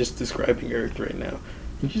 I'm just describing Earth right now.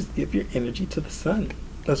 You just give your energy to the sun.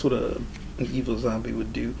 That's what an evil zombie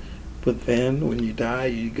would do. But then when you die,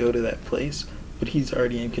 you go to that place, but he's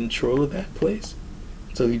already in control of that place.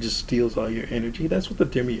 So he just steals all your energy. That's what the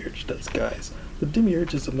demiurge does, guys. The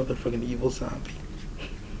demiurge is a motherfucking evil zombie.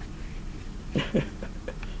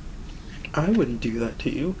 I wouldn't do that to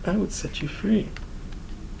you. I would set you free.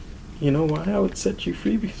 You know why I would set you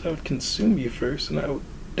free? Because I would consume you first, and I would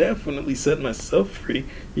definitely set myself free.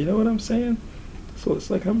 You know what I'm saying? So it's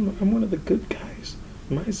like I'm one of the good guys.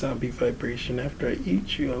 My zombie vibration, after I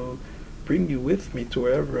eat you, I'll bring you with me to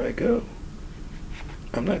wherever I go.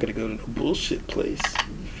 I'm not gonna go to no bullshit place.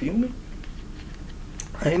 You feel me?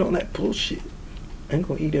 I ain't on that bullshit. I ain't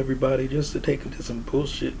gonna eat everybody just to take them to some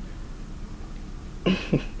bullshit.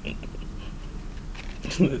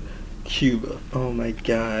 Cuba. Oh my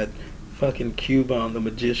god. Fucking Cuba on The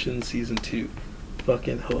Magician season 2.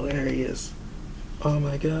 Fucking hilarious. Oh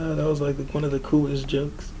my god, that was like one of the coolest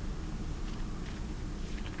jokes.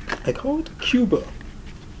 I call it Cuba.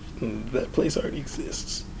 That place already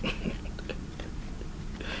exists.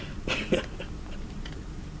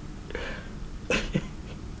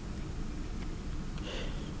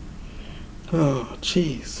 Oh,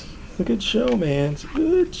 jeez. It's a good show, man. It's a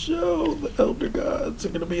good show. The Elder Gods are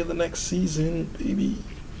gonna be in the next season, baby.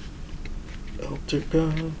 Elder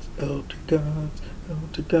Gods, Elder Gods,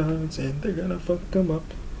 Elder Gods, and they're gonna fuck them up.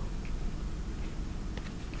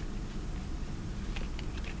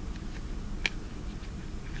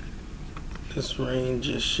 This rain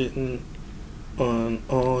just shitting on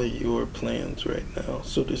all your plans right now.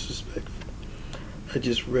 So disrespectful. I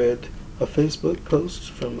just read a Facebook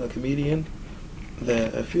post from a comedian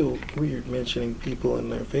that I feel weird mentioning people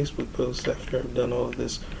in their Facebook posts after I've done all of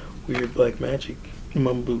this weird black magic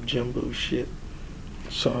mumbo jumbo shit.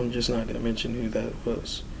 So I'm just not going to mention who that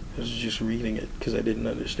was. I was just reading it because I didn't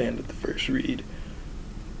understand it the first read.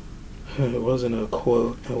 It wasn't a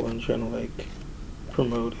quote. I wasn't trying to like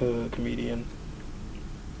promote a comedian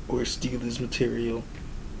or steal his material.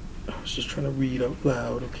 I was just trying to read out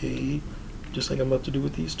loud, okay? Just like I'm about to do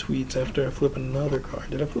with these tweets after I flip another card.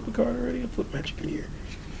 Did I flip a card already? I flipped Magic Mirror.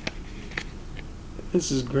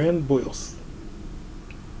 This is Grand Boils.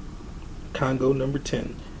 Congo number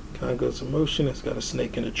 10. Congo's emotion. It's got a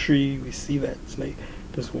snake in a tree. We see that snake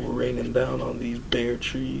just raining down on these bare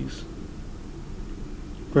trees.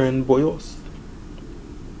 Grand Boils.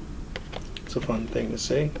 It's a fun thing to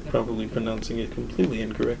say. Probably pronouncing it completely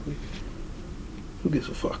incorrectly. Who gives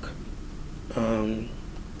a fuck?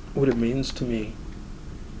 What it means to me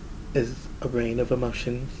is a rain of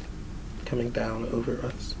emotions coming down over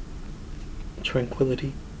us.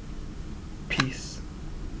 Tranquility, peace,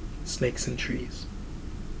 snakes and trees.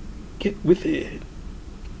 Get with it.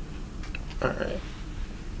 Alright.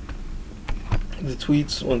 The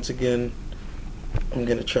tweets, once again, I'm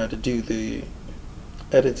going to try to do the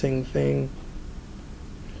editing thing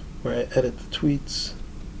where I edit the tweets,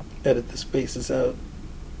 edit the spaces out.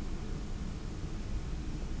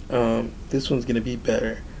 This one's gonna be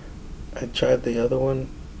better. I tried the other one.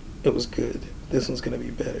 It was good. This one's gonna be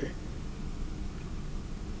better.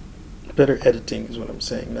 Better editing is what I'm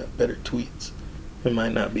saying, not better tweets. It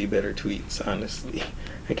might not be better tweets, honestly.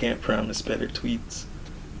 I can't promise better tweets.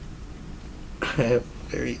 I have a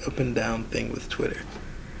very up and down thing with Twitter.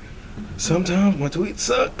 Sometimes my tweets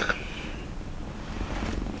suck.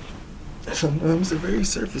 Sometimes they're very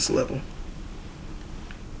surface level.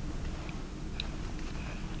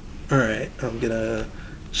 Alright, I'm gonna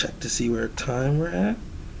check to see where time we're at.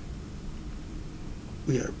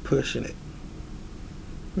 We are pushing it.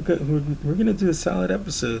 We're gonna do a solid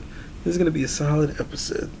episode. This is gonna be a solid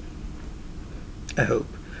episode. I hope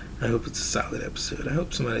it's a solid episode. I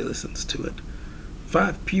hope somebody listens to it.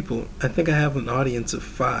 5 people. I think I have an audience of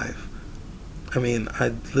 5. I mean,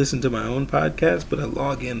 I listen to my own podcast, but I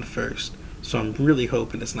log in first. So I'm really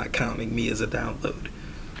hoping it's not counting me as a download.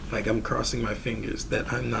 Like, I'm crossing my fingers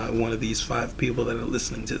that I'm not one of these 5 people that are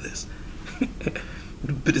listening to this.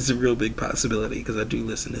 But it's a real big possibility because I do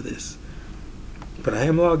listen to this. But I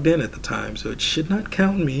am logged in at the time, so it should not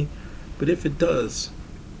count me. But if it does,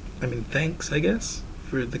 thanks, I guess,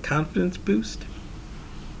 for the confidence boost.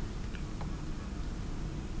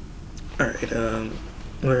 Alright,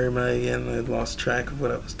 where am I again? I lost track of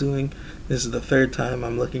what I was doing. This is the third time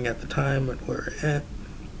I'm looking at the time and where we're at.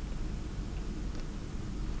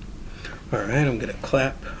 Alright, I'm gonna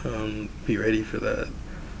clap. Be ready for the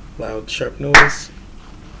loud, sharp noise.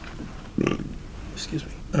 Excuse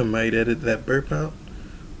me. I might edit that burp out.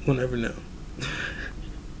 We'll never know.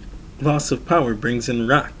 Loss of power brings in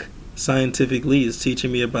rock. Scientific Lee is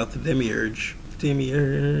teaching me about the demiurge.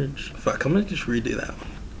 Fuck, I'm gonna just redo that one.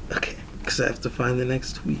 Okay, because I have to find the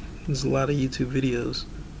next tweet. There's a lot of YouTube videos.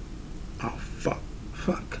 Oh,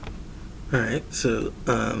 fuck. Alright, so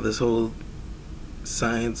this whole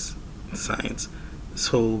science, this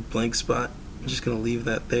whole blank spot, I'm just gonna leave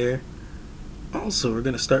that there. Also, we're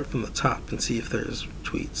gonna start from the top and see if there's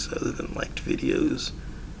tweets other than liked videos.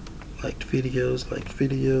 Alright,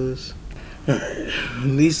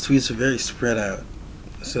 these tweets are very spread out,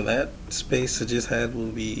 so that space I just had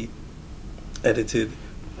will be edited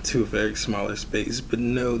to a very smaller space, but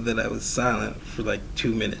know that I was silent for like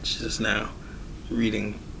 2 minutes just now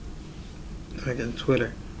reading fucking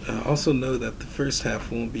Twitter. Also know that the first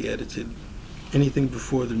half won't be edited. Anything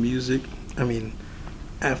before the music,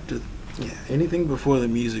 anything before the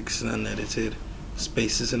music's unedited,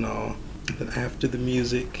 spaces and all. Then after the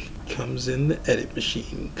music comes in the edit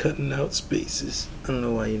machine, cutting out spaces. I don't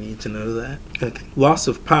know why you need to know that. Okay. Loss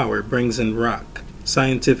of power brings in rock.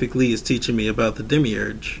 Scientific Lee is teaching me about the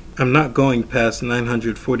demiurge. I'm not going past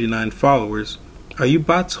 949 followers. Are you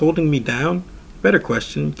bots holding me down? Better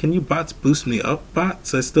question, can you bots boost me up?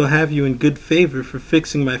 Bots, I still have you in good favor for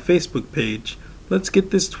fixing my Facebook page. Let's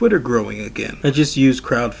get this Twitter growing again. I just used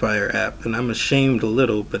Crowdfire app, and I'm ashamed a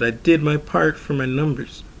little, but I did my part for my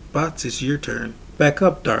numbers. Bots, it's your turn. Back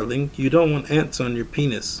up, darling. You don't want ants on your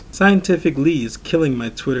penis. Scientific Lee is killing my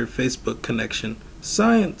Twitter-Facebook connection.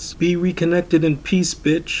 Science! Be reconnected in peace,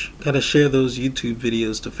 bitch. Gotta share those YouTube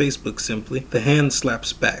videos to Facebook simply. The hand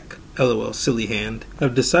slaps back. LOL, silly hand.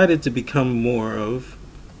 I've decided to become more of,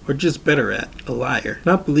 or just better at, a liar.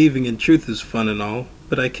 Not believing in truth is fun and all,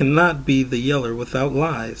 but I cannot be the yeller without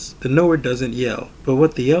lies. The knower doesn't yell, but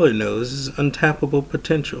what the yeller knows is untappable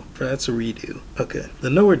potential. That's a redo. Okay. The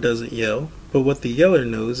knower doesn't yell, but what the yeller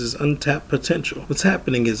knows is untapped potential. What's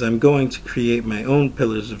happening is I'm going to create my own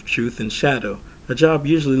pillars of truth and shadow, a job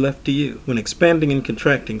usually left to you. When expanding and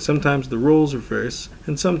contracting, sometimes the roles reverse,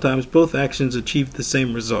 and sometimes both actions achieve the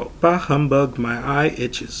same result. Bah humbug, my eye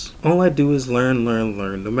itches. All I do is learn,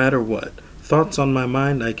 no matter what. Thoughts on my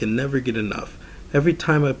mind, I can never get enough. Every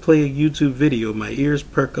time I play a YouTube video, my ears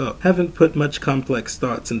perk up. Haven't put much complex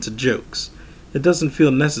thoughts into jokes. It doesn't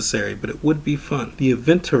feel necessary, but it would be fun. The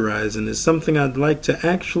event horizon is something I'd like to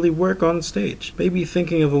actually work on stage. Maybe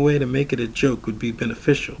thinking of a way to make it a joke would be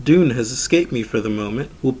beneficial. Dune has escaped me for the moment.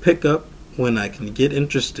 We'll pick up when I can get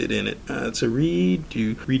interested in it. It's a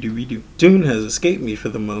redo. Dune has escaped me for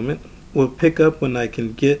the moment. We'll pick up when I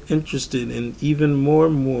can get interested in even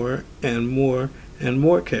more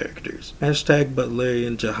characters. Hashtag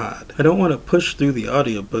Butlerian Jihad. I don't want to push through the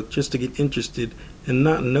audiobook just to get interested and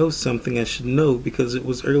not know something I should know because it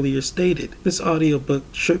was earlier stated. This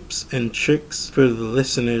audiobook tips and tricks for the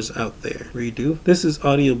listeners out there. Redo. This is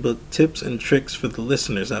audiobook tips and tricks for the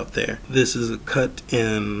listeners out there. This is a cut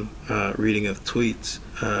in reading of tweets.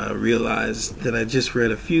 Realized that I just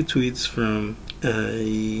read a few tweets from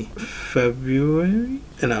February,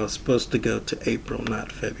 and I was supposed to go to April,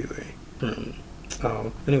 not February.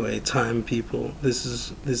 Anyway, time people. This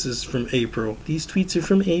is from April. These tweets are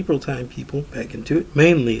from April, time people. Back into it.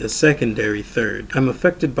 Mainly a secondary third. I'm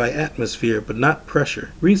affected by atmosphere, but not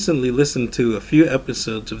pressure. Recently listened to a few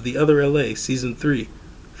episodes of The Other LA Season 3.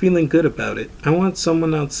 Feeling good about it. I want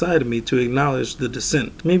someone outside of me to acknowledge the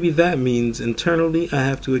descent. Maybe that means internally I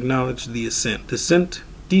have to acknowledge the ascent. Descent?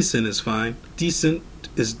 Decent is fine. Decent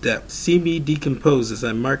is depth. See me decompose as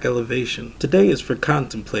I mark elevation. Today is for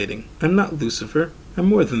contemplating. I'm not Lucifer. I'm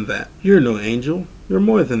more than that. You're no angel. You're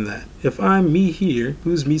more than that. If I'm me here,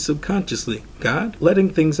 who's me subconsciously? God? Letting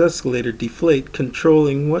things escalate or deflate,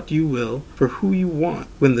 controlling what you will for who you want.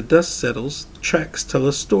 When the dust settles, tracks tell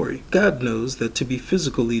a story. God knows that to be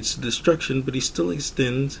physical leads to destruction, but he still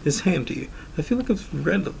extends his hand to you. I feel like I've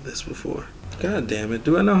read this before. God damn it.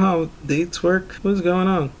 Do I know how dates work? What's going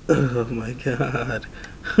on? Oh my god.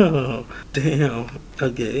 Oh, damn.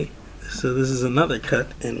 Okay. So this is another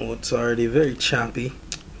cut in what's already very choppy.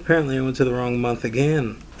 Apparently I went to the wrong month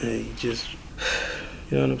again. You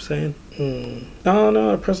know what I'm saying? Oh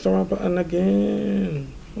no, I pressed the wrong button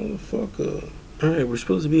again. Motherfucker. Alright, we're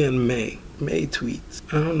supposed to be in May. May tweets.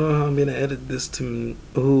 I don't know how I'm gonna edit this to...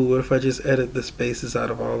 Ooh, what if I just edit the spaces out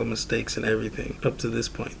of all the mistakes and everything? Up to this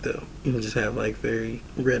point, though. You can just have, like, very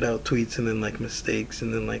read out tweets and then, like, mistakes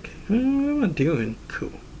and then, like, what am I doing?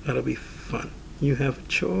 Cool. That'll be fun. You have a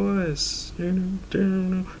choice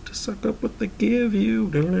to suck up what they give you.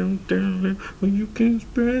 You can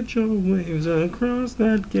spread your wings across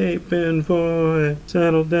that gaping void.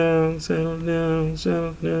 Settle down, settle down,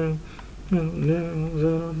 settle down. Settle down,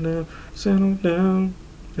 settle down, settle down.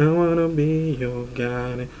 I wanna be your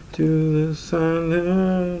guide to the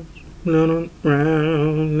silence. Run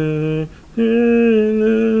around.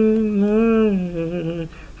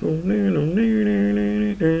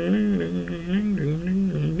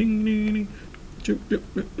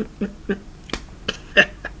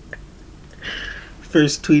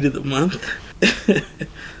 First tweet of the month.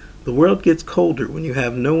 The world gets colder when you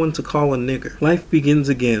have no one to call a nigger. Life begins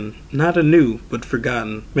again, not anew, but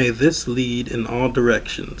forgotten. May this lead in all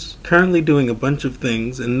directions. Currently doing a bunch of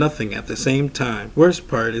things and nothing at the same time. Worst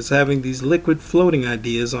part is having these liquid floating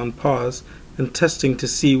ideas on pause and testing to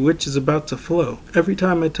see which is about to flow. Every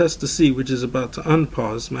time I test to see which is about to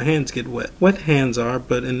unpause, my hands get wet. Wet hands are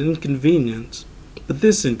but an inconvenience. But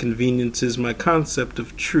this inconvenience is my concept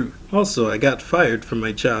of truth. Also, I got fired from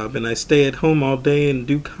my job and I stay at home all day and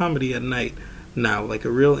do comedy at night now like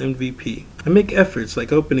a real MVP. I make efforts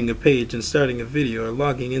like opening a page and starting a video or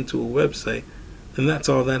logging into a website, and that's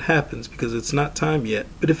all that happens because it's not time yet.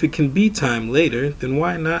 But if it can be time later, then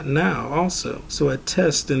why not now also? So I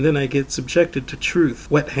test and then I get subjected to truth.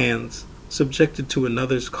 Wet hands. Subjected to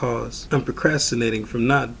another's cause. I'm procrastinating from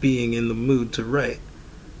not being in the mood to write.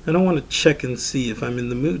 I don't want to check and see if I'm in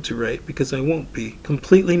the mood to write because I won't be.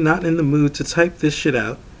 Completely not in the mood to type this shit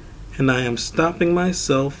out, and I am stopping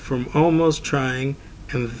myself from almost trying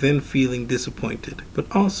and then feeling disappointed. But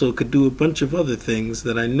also could do a bunch of other things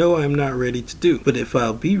that I know I'm not ready to do. But if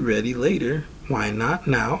I'll be ready later, why not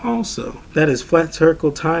now also? That is flat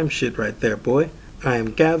circle time shit right there, boy. I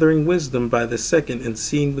am gathering wisdom by the second and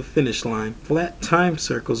seeing the finish line. Flat time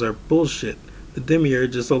circles are bullshit. The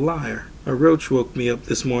demiurge is a liar. A roach woke me up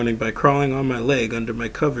this morning by crawling on my leg under my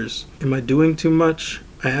covers. Am I doing too much?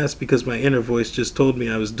 I asked because my inner voice just told me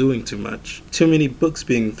I was doing too much. Too many books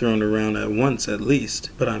being thrown around at once at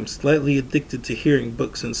least, but I'm slightly addicted to hearing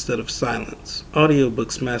books instead of silence.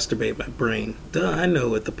 Audiobooks masturbate my brain. Duh, I know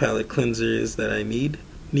what the palate cleanser is that I need.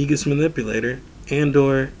 Negus Manipulator, and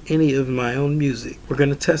or any of my own music. We're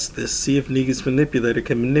going to test this, see if Negus Manipulator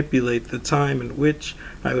can manipulate the time in which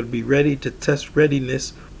I would be ready to test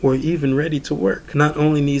readiness or even ready to work. Not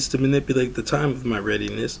only needs to manipulate the time of my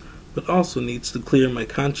readiness, but also needs to clear my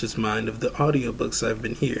conscious mind of the audiobooks I've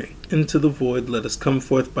been hearing. Into the void let us come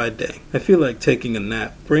forth by day. I feel like taking a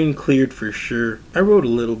nap. Brain cleared for sure. I wrote a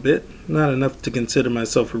little bit, not enough to consider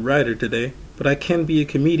myself a writer today, but I can be a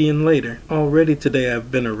comedian later. Already today I've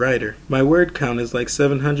been a writer. My word count is like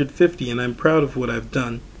 750 and I'm proud of what I've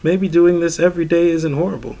done. Maybe doing this every day isn't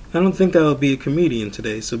horrible. I don't think I'll be a comedian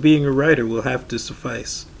today, so being a writer will have to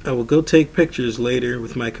suffice. I will go take pictures later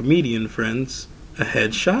with my comedian friends. A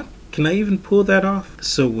headshot? Can I even pull that off?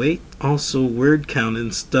 So wait, also word count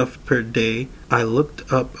and stuff per day. I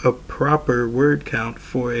looked up a proper word count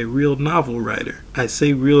for a real novel writer. I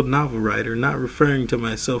say real novel writer, not referring to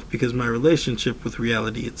myself because my relationship with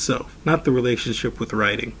reality itself, not the relationship with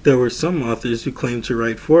writing. There were some authors who claimed to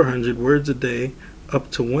write 400 words a day, up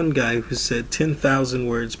to one guy who said 10,000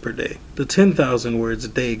 words per day. The 10,000 words a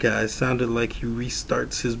day guy sounded like he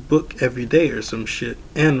restarts his book every day or some shit.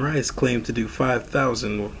 Anne Rice claimed to do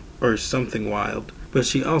 5,000 or something wild, but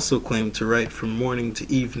she also claimed to write from morning to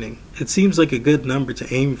evening. It seems like a good number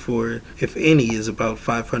to aim for, if any, is about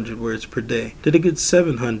 500 words per day. Did a good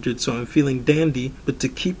 700, so I'm feeling dandy, but to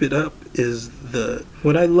keep it up is the...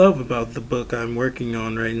 What I love about the book I'm working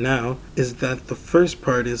on right now is that the first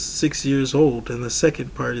part is 6 years old and the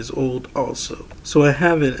second part is old also. So I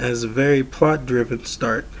have it as a very plot-driven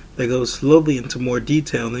start that goes slowly into more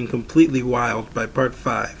detail and then completely wild by part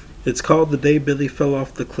 5. It's called The Day Billy Fell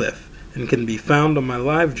Off the Cliff and can be found on my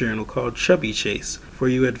live journal called Chubby Chase for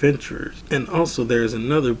you adventurers. And also there is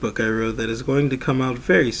another book I wrote that is going to come out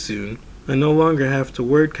very soon. I no longer have to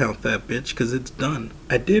word count that bitch because it's done.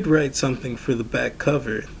 I did write something for the back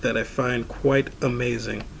cover that I find quite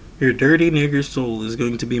amazing. Your Dirty Nigger Soul is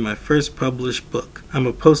going to be my first published book. I'm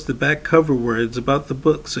going to post the back cover words about the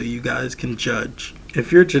book so you guys can judge.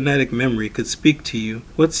 If your genetic memory could speak to you,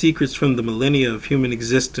 what secrets from the millennia of human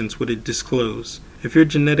existence would it disclose? If your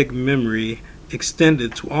genetic memory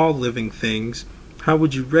extended to all living things, how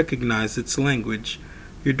would you recognize its language?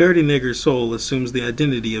 Your Dirty Nigger Soul assumes the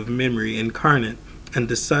identity of memory incarnate and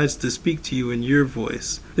decides to speak to you in your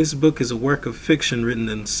voice. This book is a work of fiction written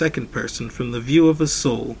in second person from the view of a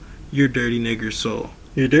soul, your dirty nigger soul.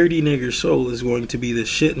 Your dirty nigger soul is going to be the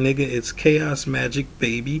shit nigga, it's chaos magic,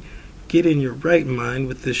 baby. Get in your right mind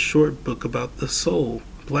with this short book about the soul.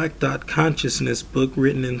 Black Dot Consciousness book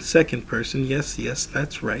written in second person. Yes,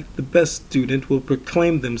 that's right. The best student will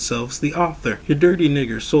proclaim themselves the author. Your Dirty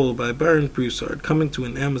Nigger Soul by Byron Broussard, coming to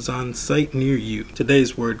an Amazon site near you.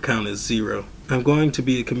 Today's word count is 0. I'm going to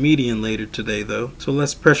be a comedian later today, though, so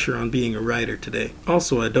less pressure on being a writer today.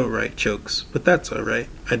 Also, I don't write jokes, but that's alright.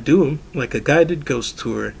 I do 'em like a guided ghost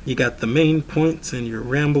tour. You got the main points and you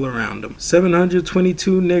ramble around 'em.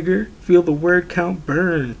 722 nigger, feel the word count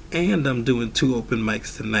burn. And I'm doing 2 open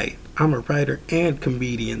mics tonight. I'm a writer and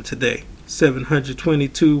comedian today.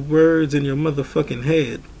 722 words in your motherfucking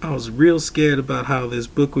head. I was real scared about how this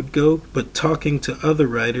book would go, but talking to other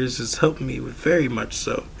writers has helped me very much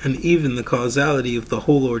so. And even the causality of the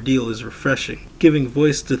whole ordeal is refreshing, giving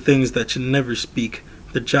voice to things that should never speak.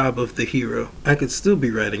 The job of the hero. I could still be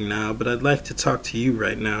writing now, but I'd like to talk to you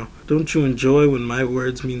right now. Don't you enjoy when my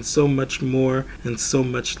words mean so much more and so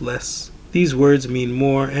much less? These words mean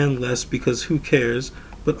more and less because who cares?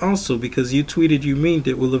 But also because you tweeted you meaned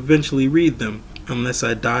it will eventually read them, unless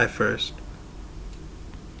I die first.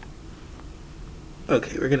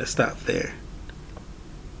 Okay, we're gonna stop there.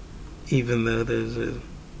 Even though there's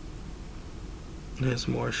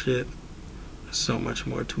more shit. There's so much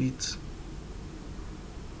more tweets.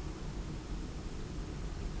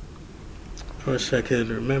 I wish I could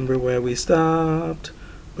remember where we stopped,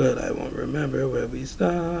 but I won't remember where we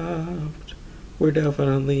stopped. We're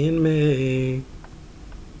definitely in May.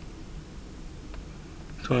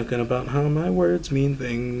 Talking about how my words mean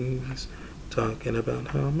things. Talking about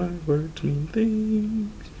how my words mean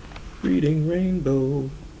things. Reading Rainbow.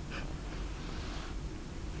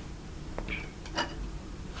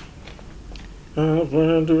 I've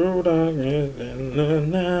run through darkness in the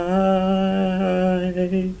night,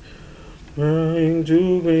 trying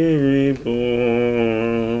to be reborn.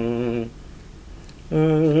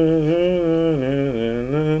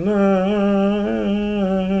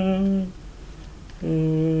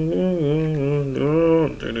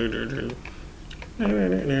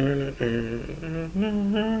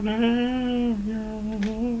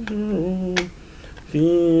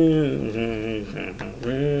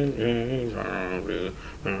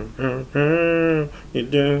 You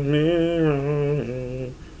did me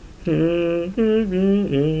wrong.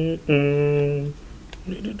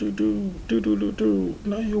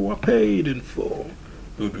 Now you are paid in full.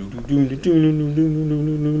 I'm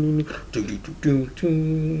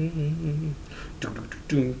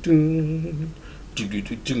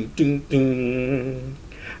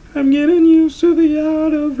getting used to the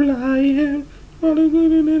art of lying, all the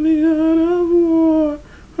good in the art of war.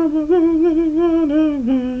 I'm a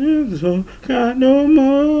so got no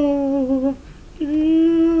more.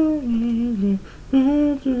 You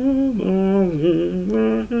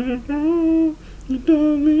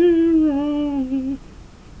done me wrong.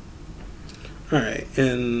 Alright,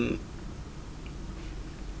 in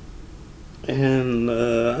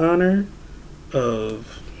honor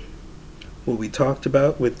of what we talked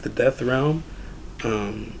about with the death realm,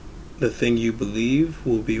 the thing you believe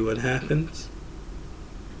will be what happens.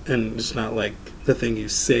 And it's not like the thing you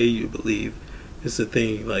say you believe. It's the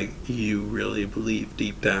thing like you really believe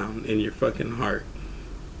deep down in your fucking heart.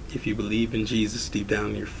 If you believe in Jesus deep down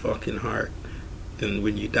in your fucking heart, then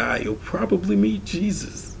when you die, you'll probably meet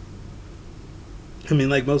Jesus. I mean,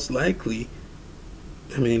 like, most likely.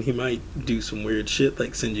 I mean, he might do some weird shit,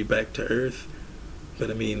 like send you back to Earth. But,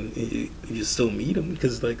 I mean, you still meet him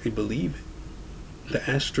because, like, you believe it. The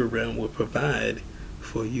astral realm will provide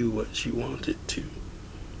for you what you want it to.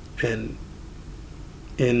 And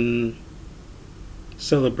in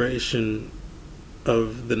celebration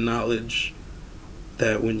of the knowledge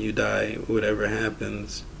that when you die, whatever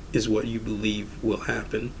happens is what you believe will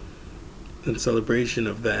happen, in celebration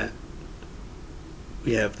of that,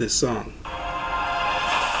 we have this song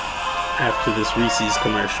after this Reese's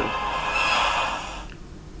commercial.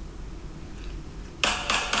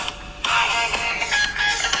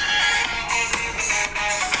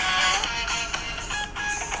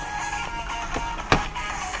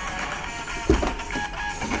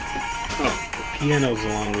 Pianos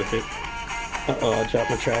along with it. Uh-oh, I dropped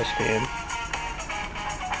my trash can.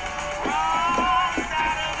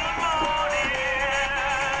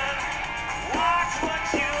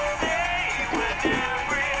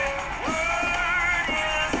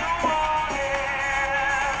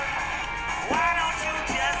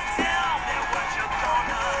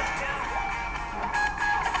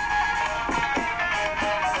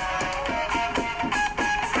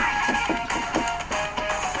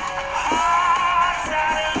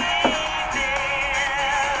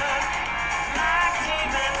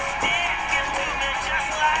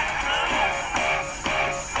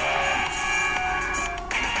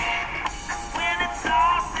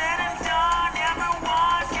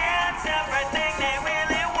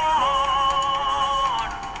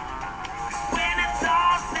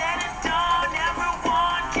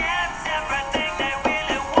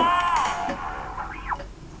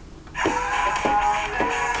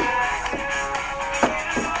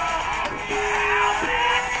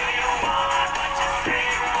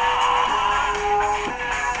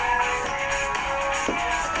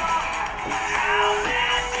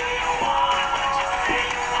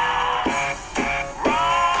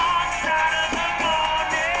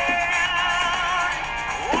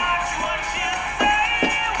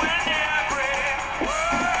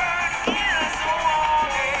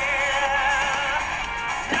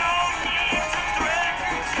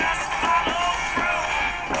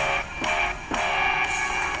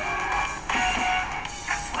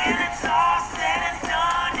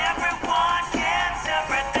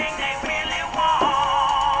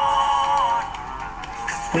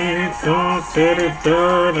 all said and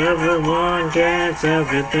done, everyone gets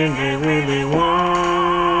everything they really want.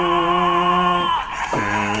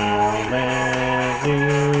 How bad do you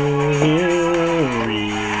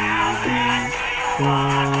really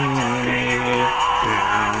want it?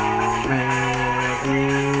 How bad do you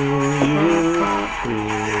really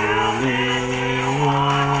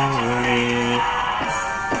want it?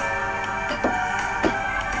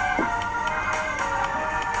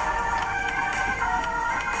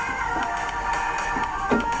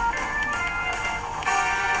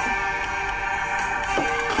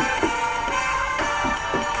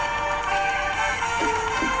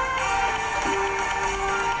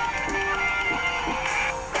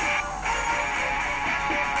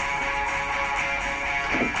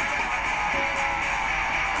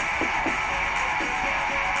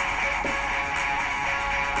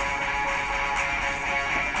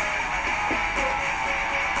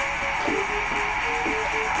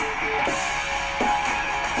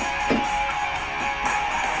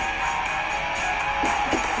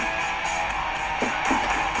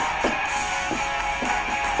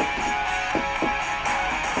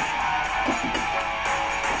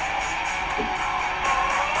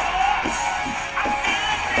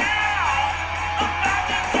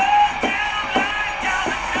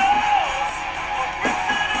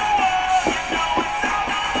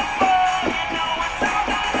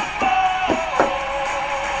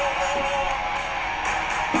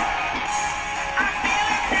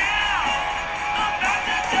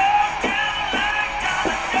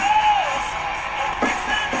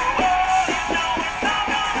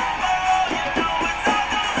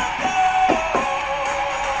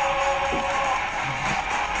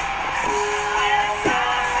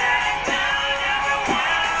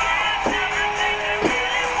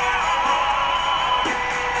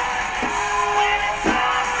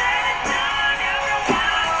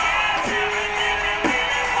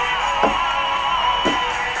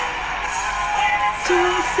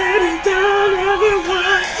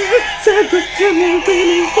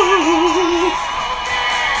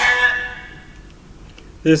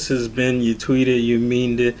 This has been You Tweeted, You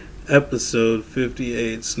Meaned It, episode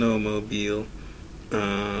 58, Snowmobile.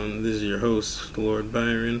 This is your host, Lord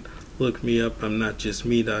Byron. Look me up, I'm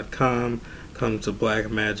notjustme.com. Come to Black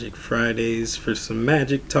Magic Fridays for some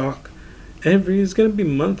magic talk. It's going to be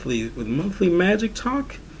monthly, with monthly magic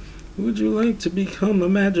talk. Would you like to become a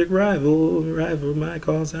magic rival my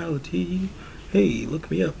causality? Hey, look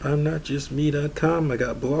me up, I'm notjustme.com. I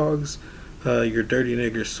got blogs. Your Dirty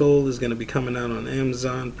Nigger Soul is going to be coming out on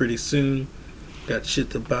Amazon pretty soon. Got shit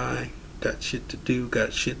to buy, got shit to do,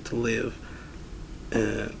 got shit to live.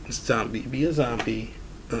 Zombie, be a zombie.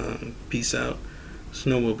 Peace out.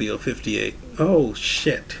 Snowmobile 58. Oh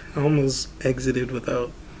shit, I almost exited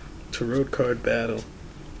without tarot card battle.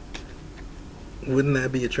 Wouldn't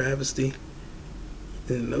that be a travesty?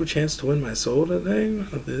 No chance to win my soul today,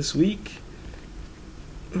 this week?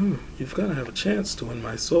 You've got to have a chance to win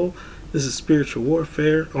my soul. This is Spiritual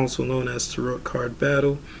Warfare, also known as Tarot Card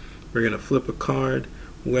Battle. We're going to flip a card.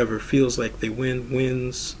 Whoever feels like they win,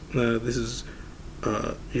 wins. This is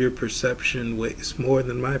your perception weighs more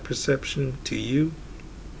than my perception to you.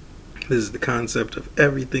 This is the concept of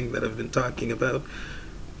everything that I've been talking about.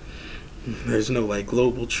 There's no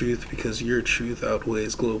global truth, because your truth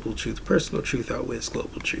outweighs global truth. Personal truth outweighs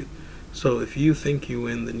global truth. So if you think you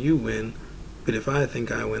win, then you win. But if I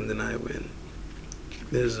think I win, then I win.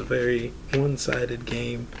 This is a very one-sided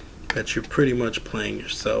game that you're pretty much playing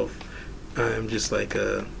yourself. I'm just like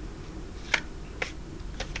a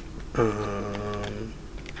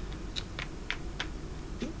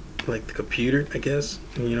like the computer, I guess.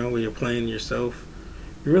 When you're playing yourself,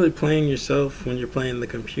 you're really playing yourself when you're playing the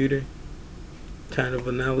computer. Kind of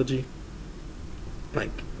analogy.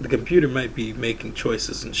 Like the computer might be making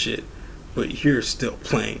choices and shit, but you're still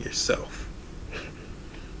playing yourself.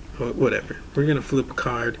 Whatever. We're gonna flip a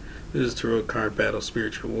card. This is Tarot Card Battle,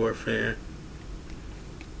 Spiritual Warfare.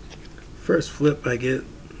 First flip I get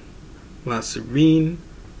La Serene.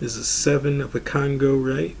 This is 7 of the Congo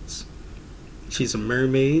rights. She's a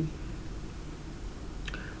mermaid.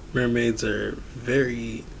 Mermaids are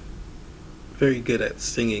very, very good at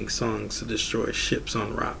singing songs to destroy ships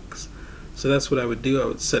on rocks. So that's what I would do. I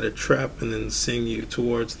would set a trap and then sing you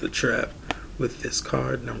towards the trap with this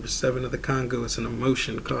card. Number 7 of the Congo. It's an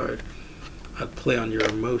emotion card. I'd play on your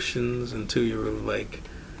emotions until you were like,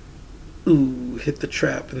 ooh, hit the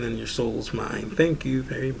trap, and then your soul's mine. Thank you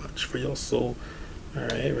very much for your soul.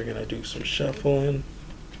 Alright, we're gonna do some shuffling.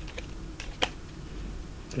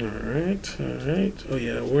 Alright. Oh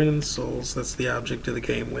yeah, winning souls. That's the object of the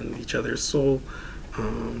game, winning each other's soul.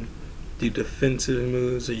 do defensive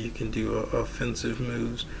moves or you can do offensive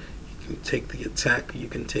moves. You can take the attack or you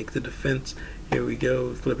can take the defense. Here we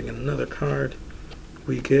go, flipping another card.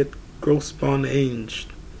 We get Grossbon Ange,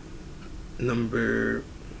 number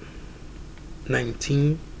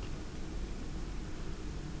 19.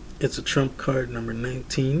 It's a trump card, number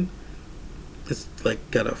 19. It's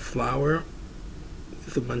like got a flower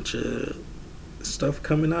with a bunch of stuff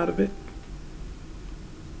coming out of it.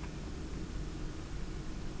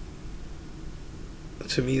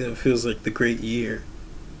 To me, that feels like the great year.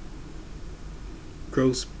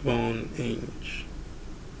 Grossbon Ange.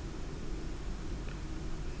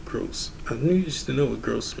 Gross. I used to know what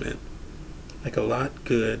gross meant. Like a lot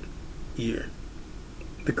good year.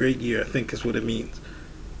 The great year, I think, is what it means.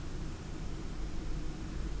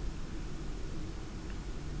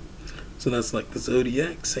 So that's like the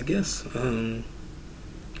zodiacs, I guess.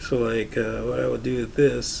 So like what I would do with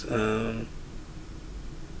this,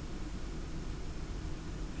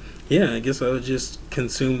 yeah, I guess I would just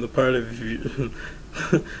consume the part of you,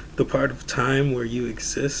 the part of time where you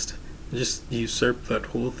exist. Just usurp that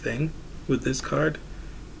whole thing with this card,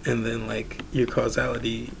 and then like your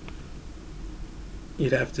causality,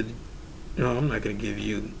 you'd have to. No, I'm not gonna give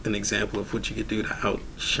you an example of what you could do to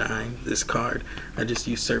outshine this card. I just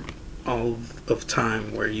usurp all of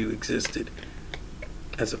time where you existed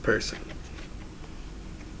as a person.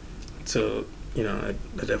 So, I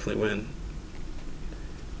definitely win.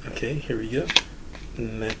 Okay, here we go.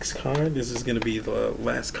 Next card. This is going to be the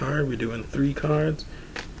last card. We're doing 3 cards.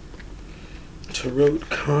 Tarot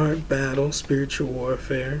card, Battle, Spiritual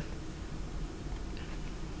Warfare.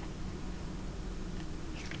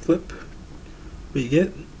 Flip. We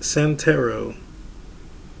get Santero.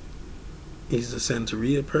 He's a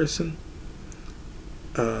Santeria person.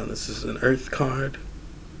 This is an Earth card.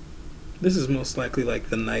 This is most likely like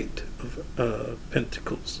the Knight of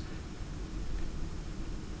Pentacles.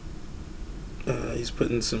 He's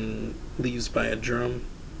putting some leaves by a drum.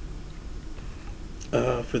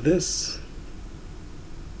 For this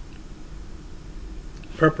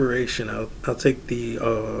preparation, I'll take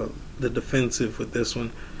the defensive with this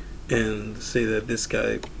one and say that this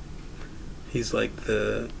guy, he's like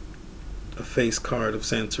a face card of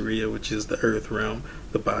Santeria, which is the Earth realm,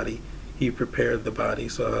 the body. He prepared the body,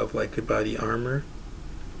 so I'll have like a body armor.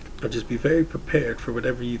 I'll just be very prepared for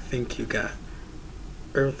whatever you think you got.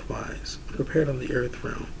 Earth-wise, prepared on the Earth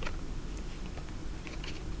realm.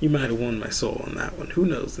 You might have won my soul on that one. Who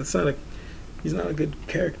knows? He's not a good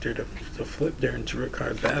character to flip during tarot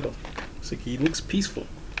card battle. It's like he looks peaceful.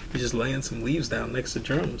 He's just laying some leaves down next to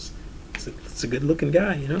drums. It's a good-looking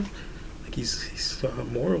guy, Like he's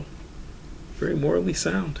moral, very morally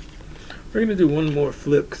sound. We're gonna do one more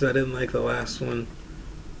flip because I didn't like the last one,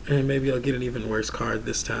 and maybe I'll get an even worse card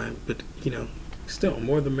this time. But still,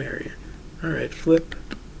 more the merrier. All right, flip.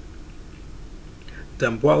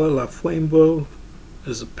 Dambuala La Flambeau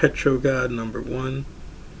is a Petro God number 1.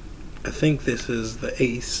 I think this is the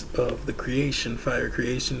ace of the creation. Fire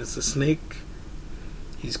creation. It's a snake.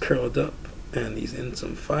 He's curled up and he's in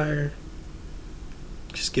some fire.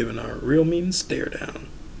 Just giving our real mean stare down.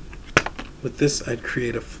 With this, I'd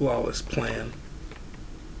create a flawless plan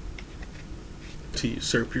to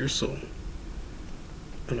usurp your soul.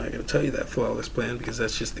 I'm not going to tell you that flawless plan because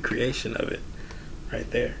that's just the creation of it right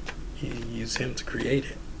there. You use him to create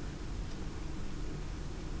it.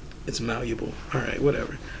 It's malleable. Alright,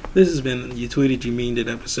 whatever. This has been You Tweeted You Meaned It,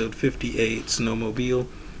 episode 58, Snowmobile.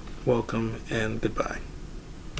 Welcome and goodbye.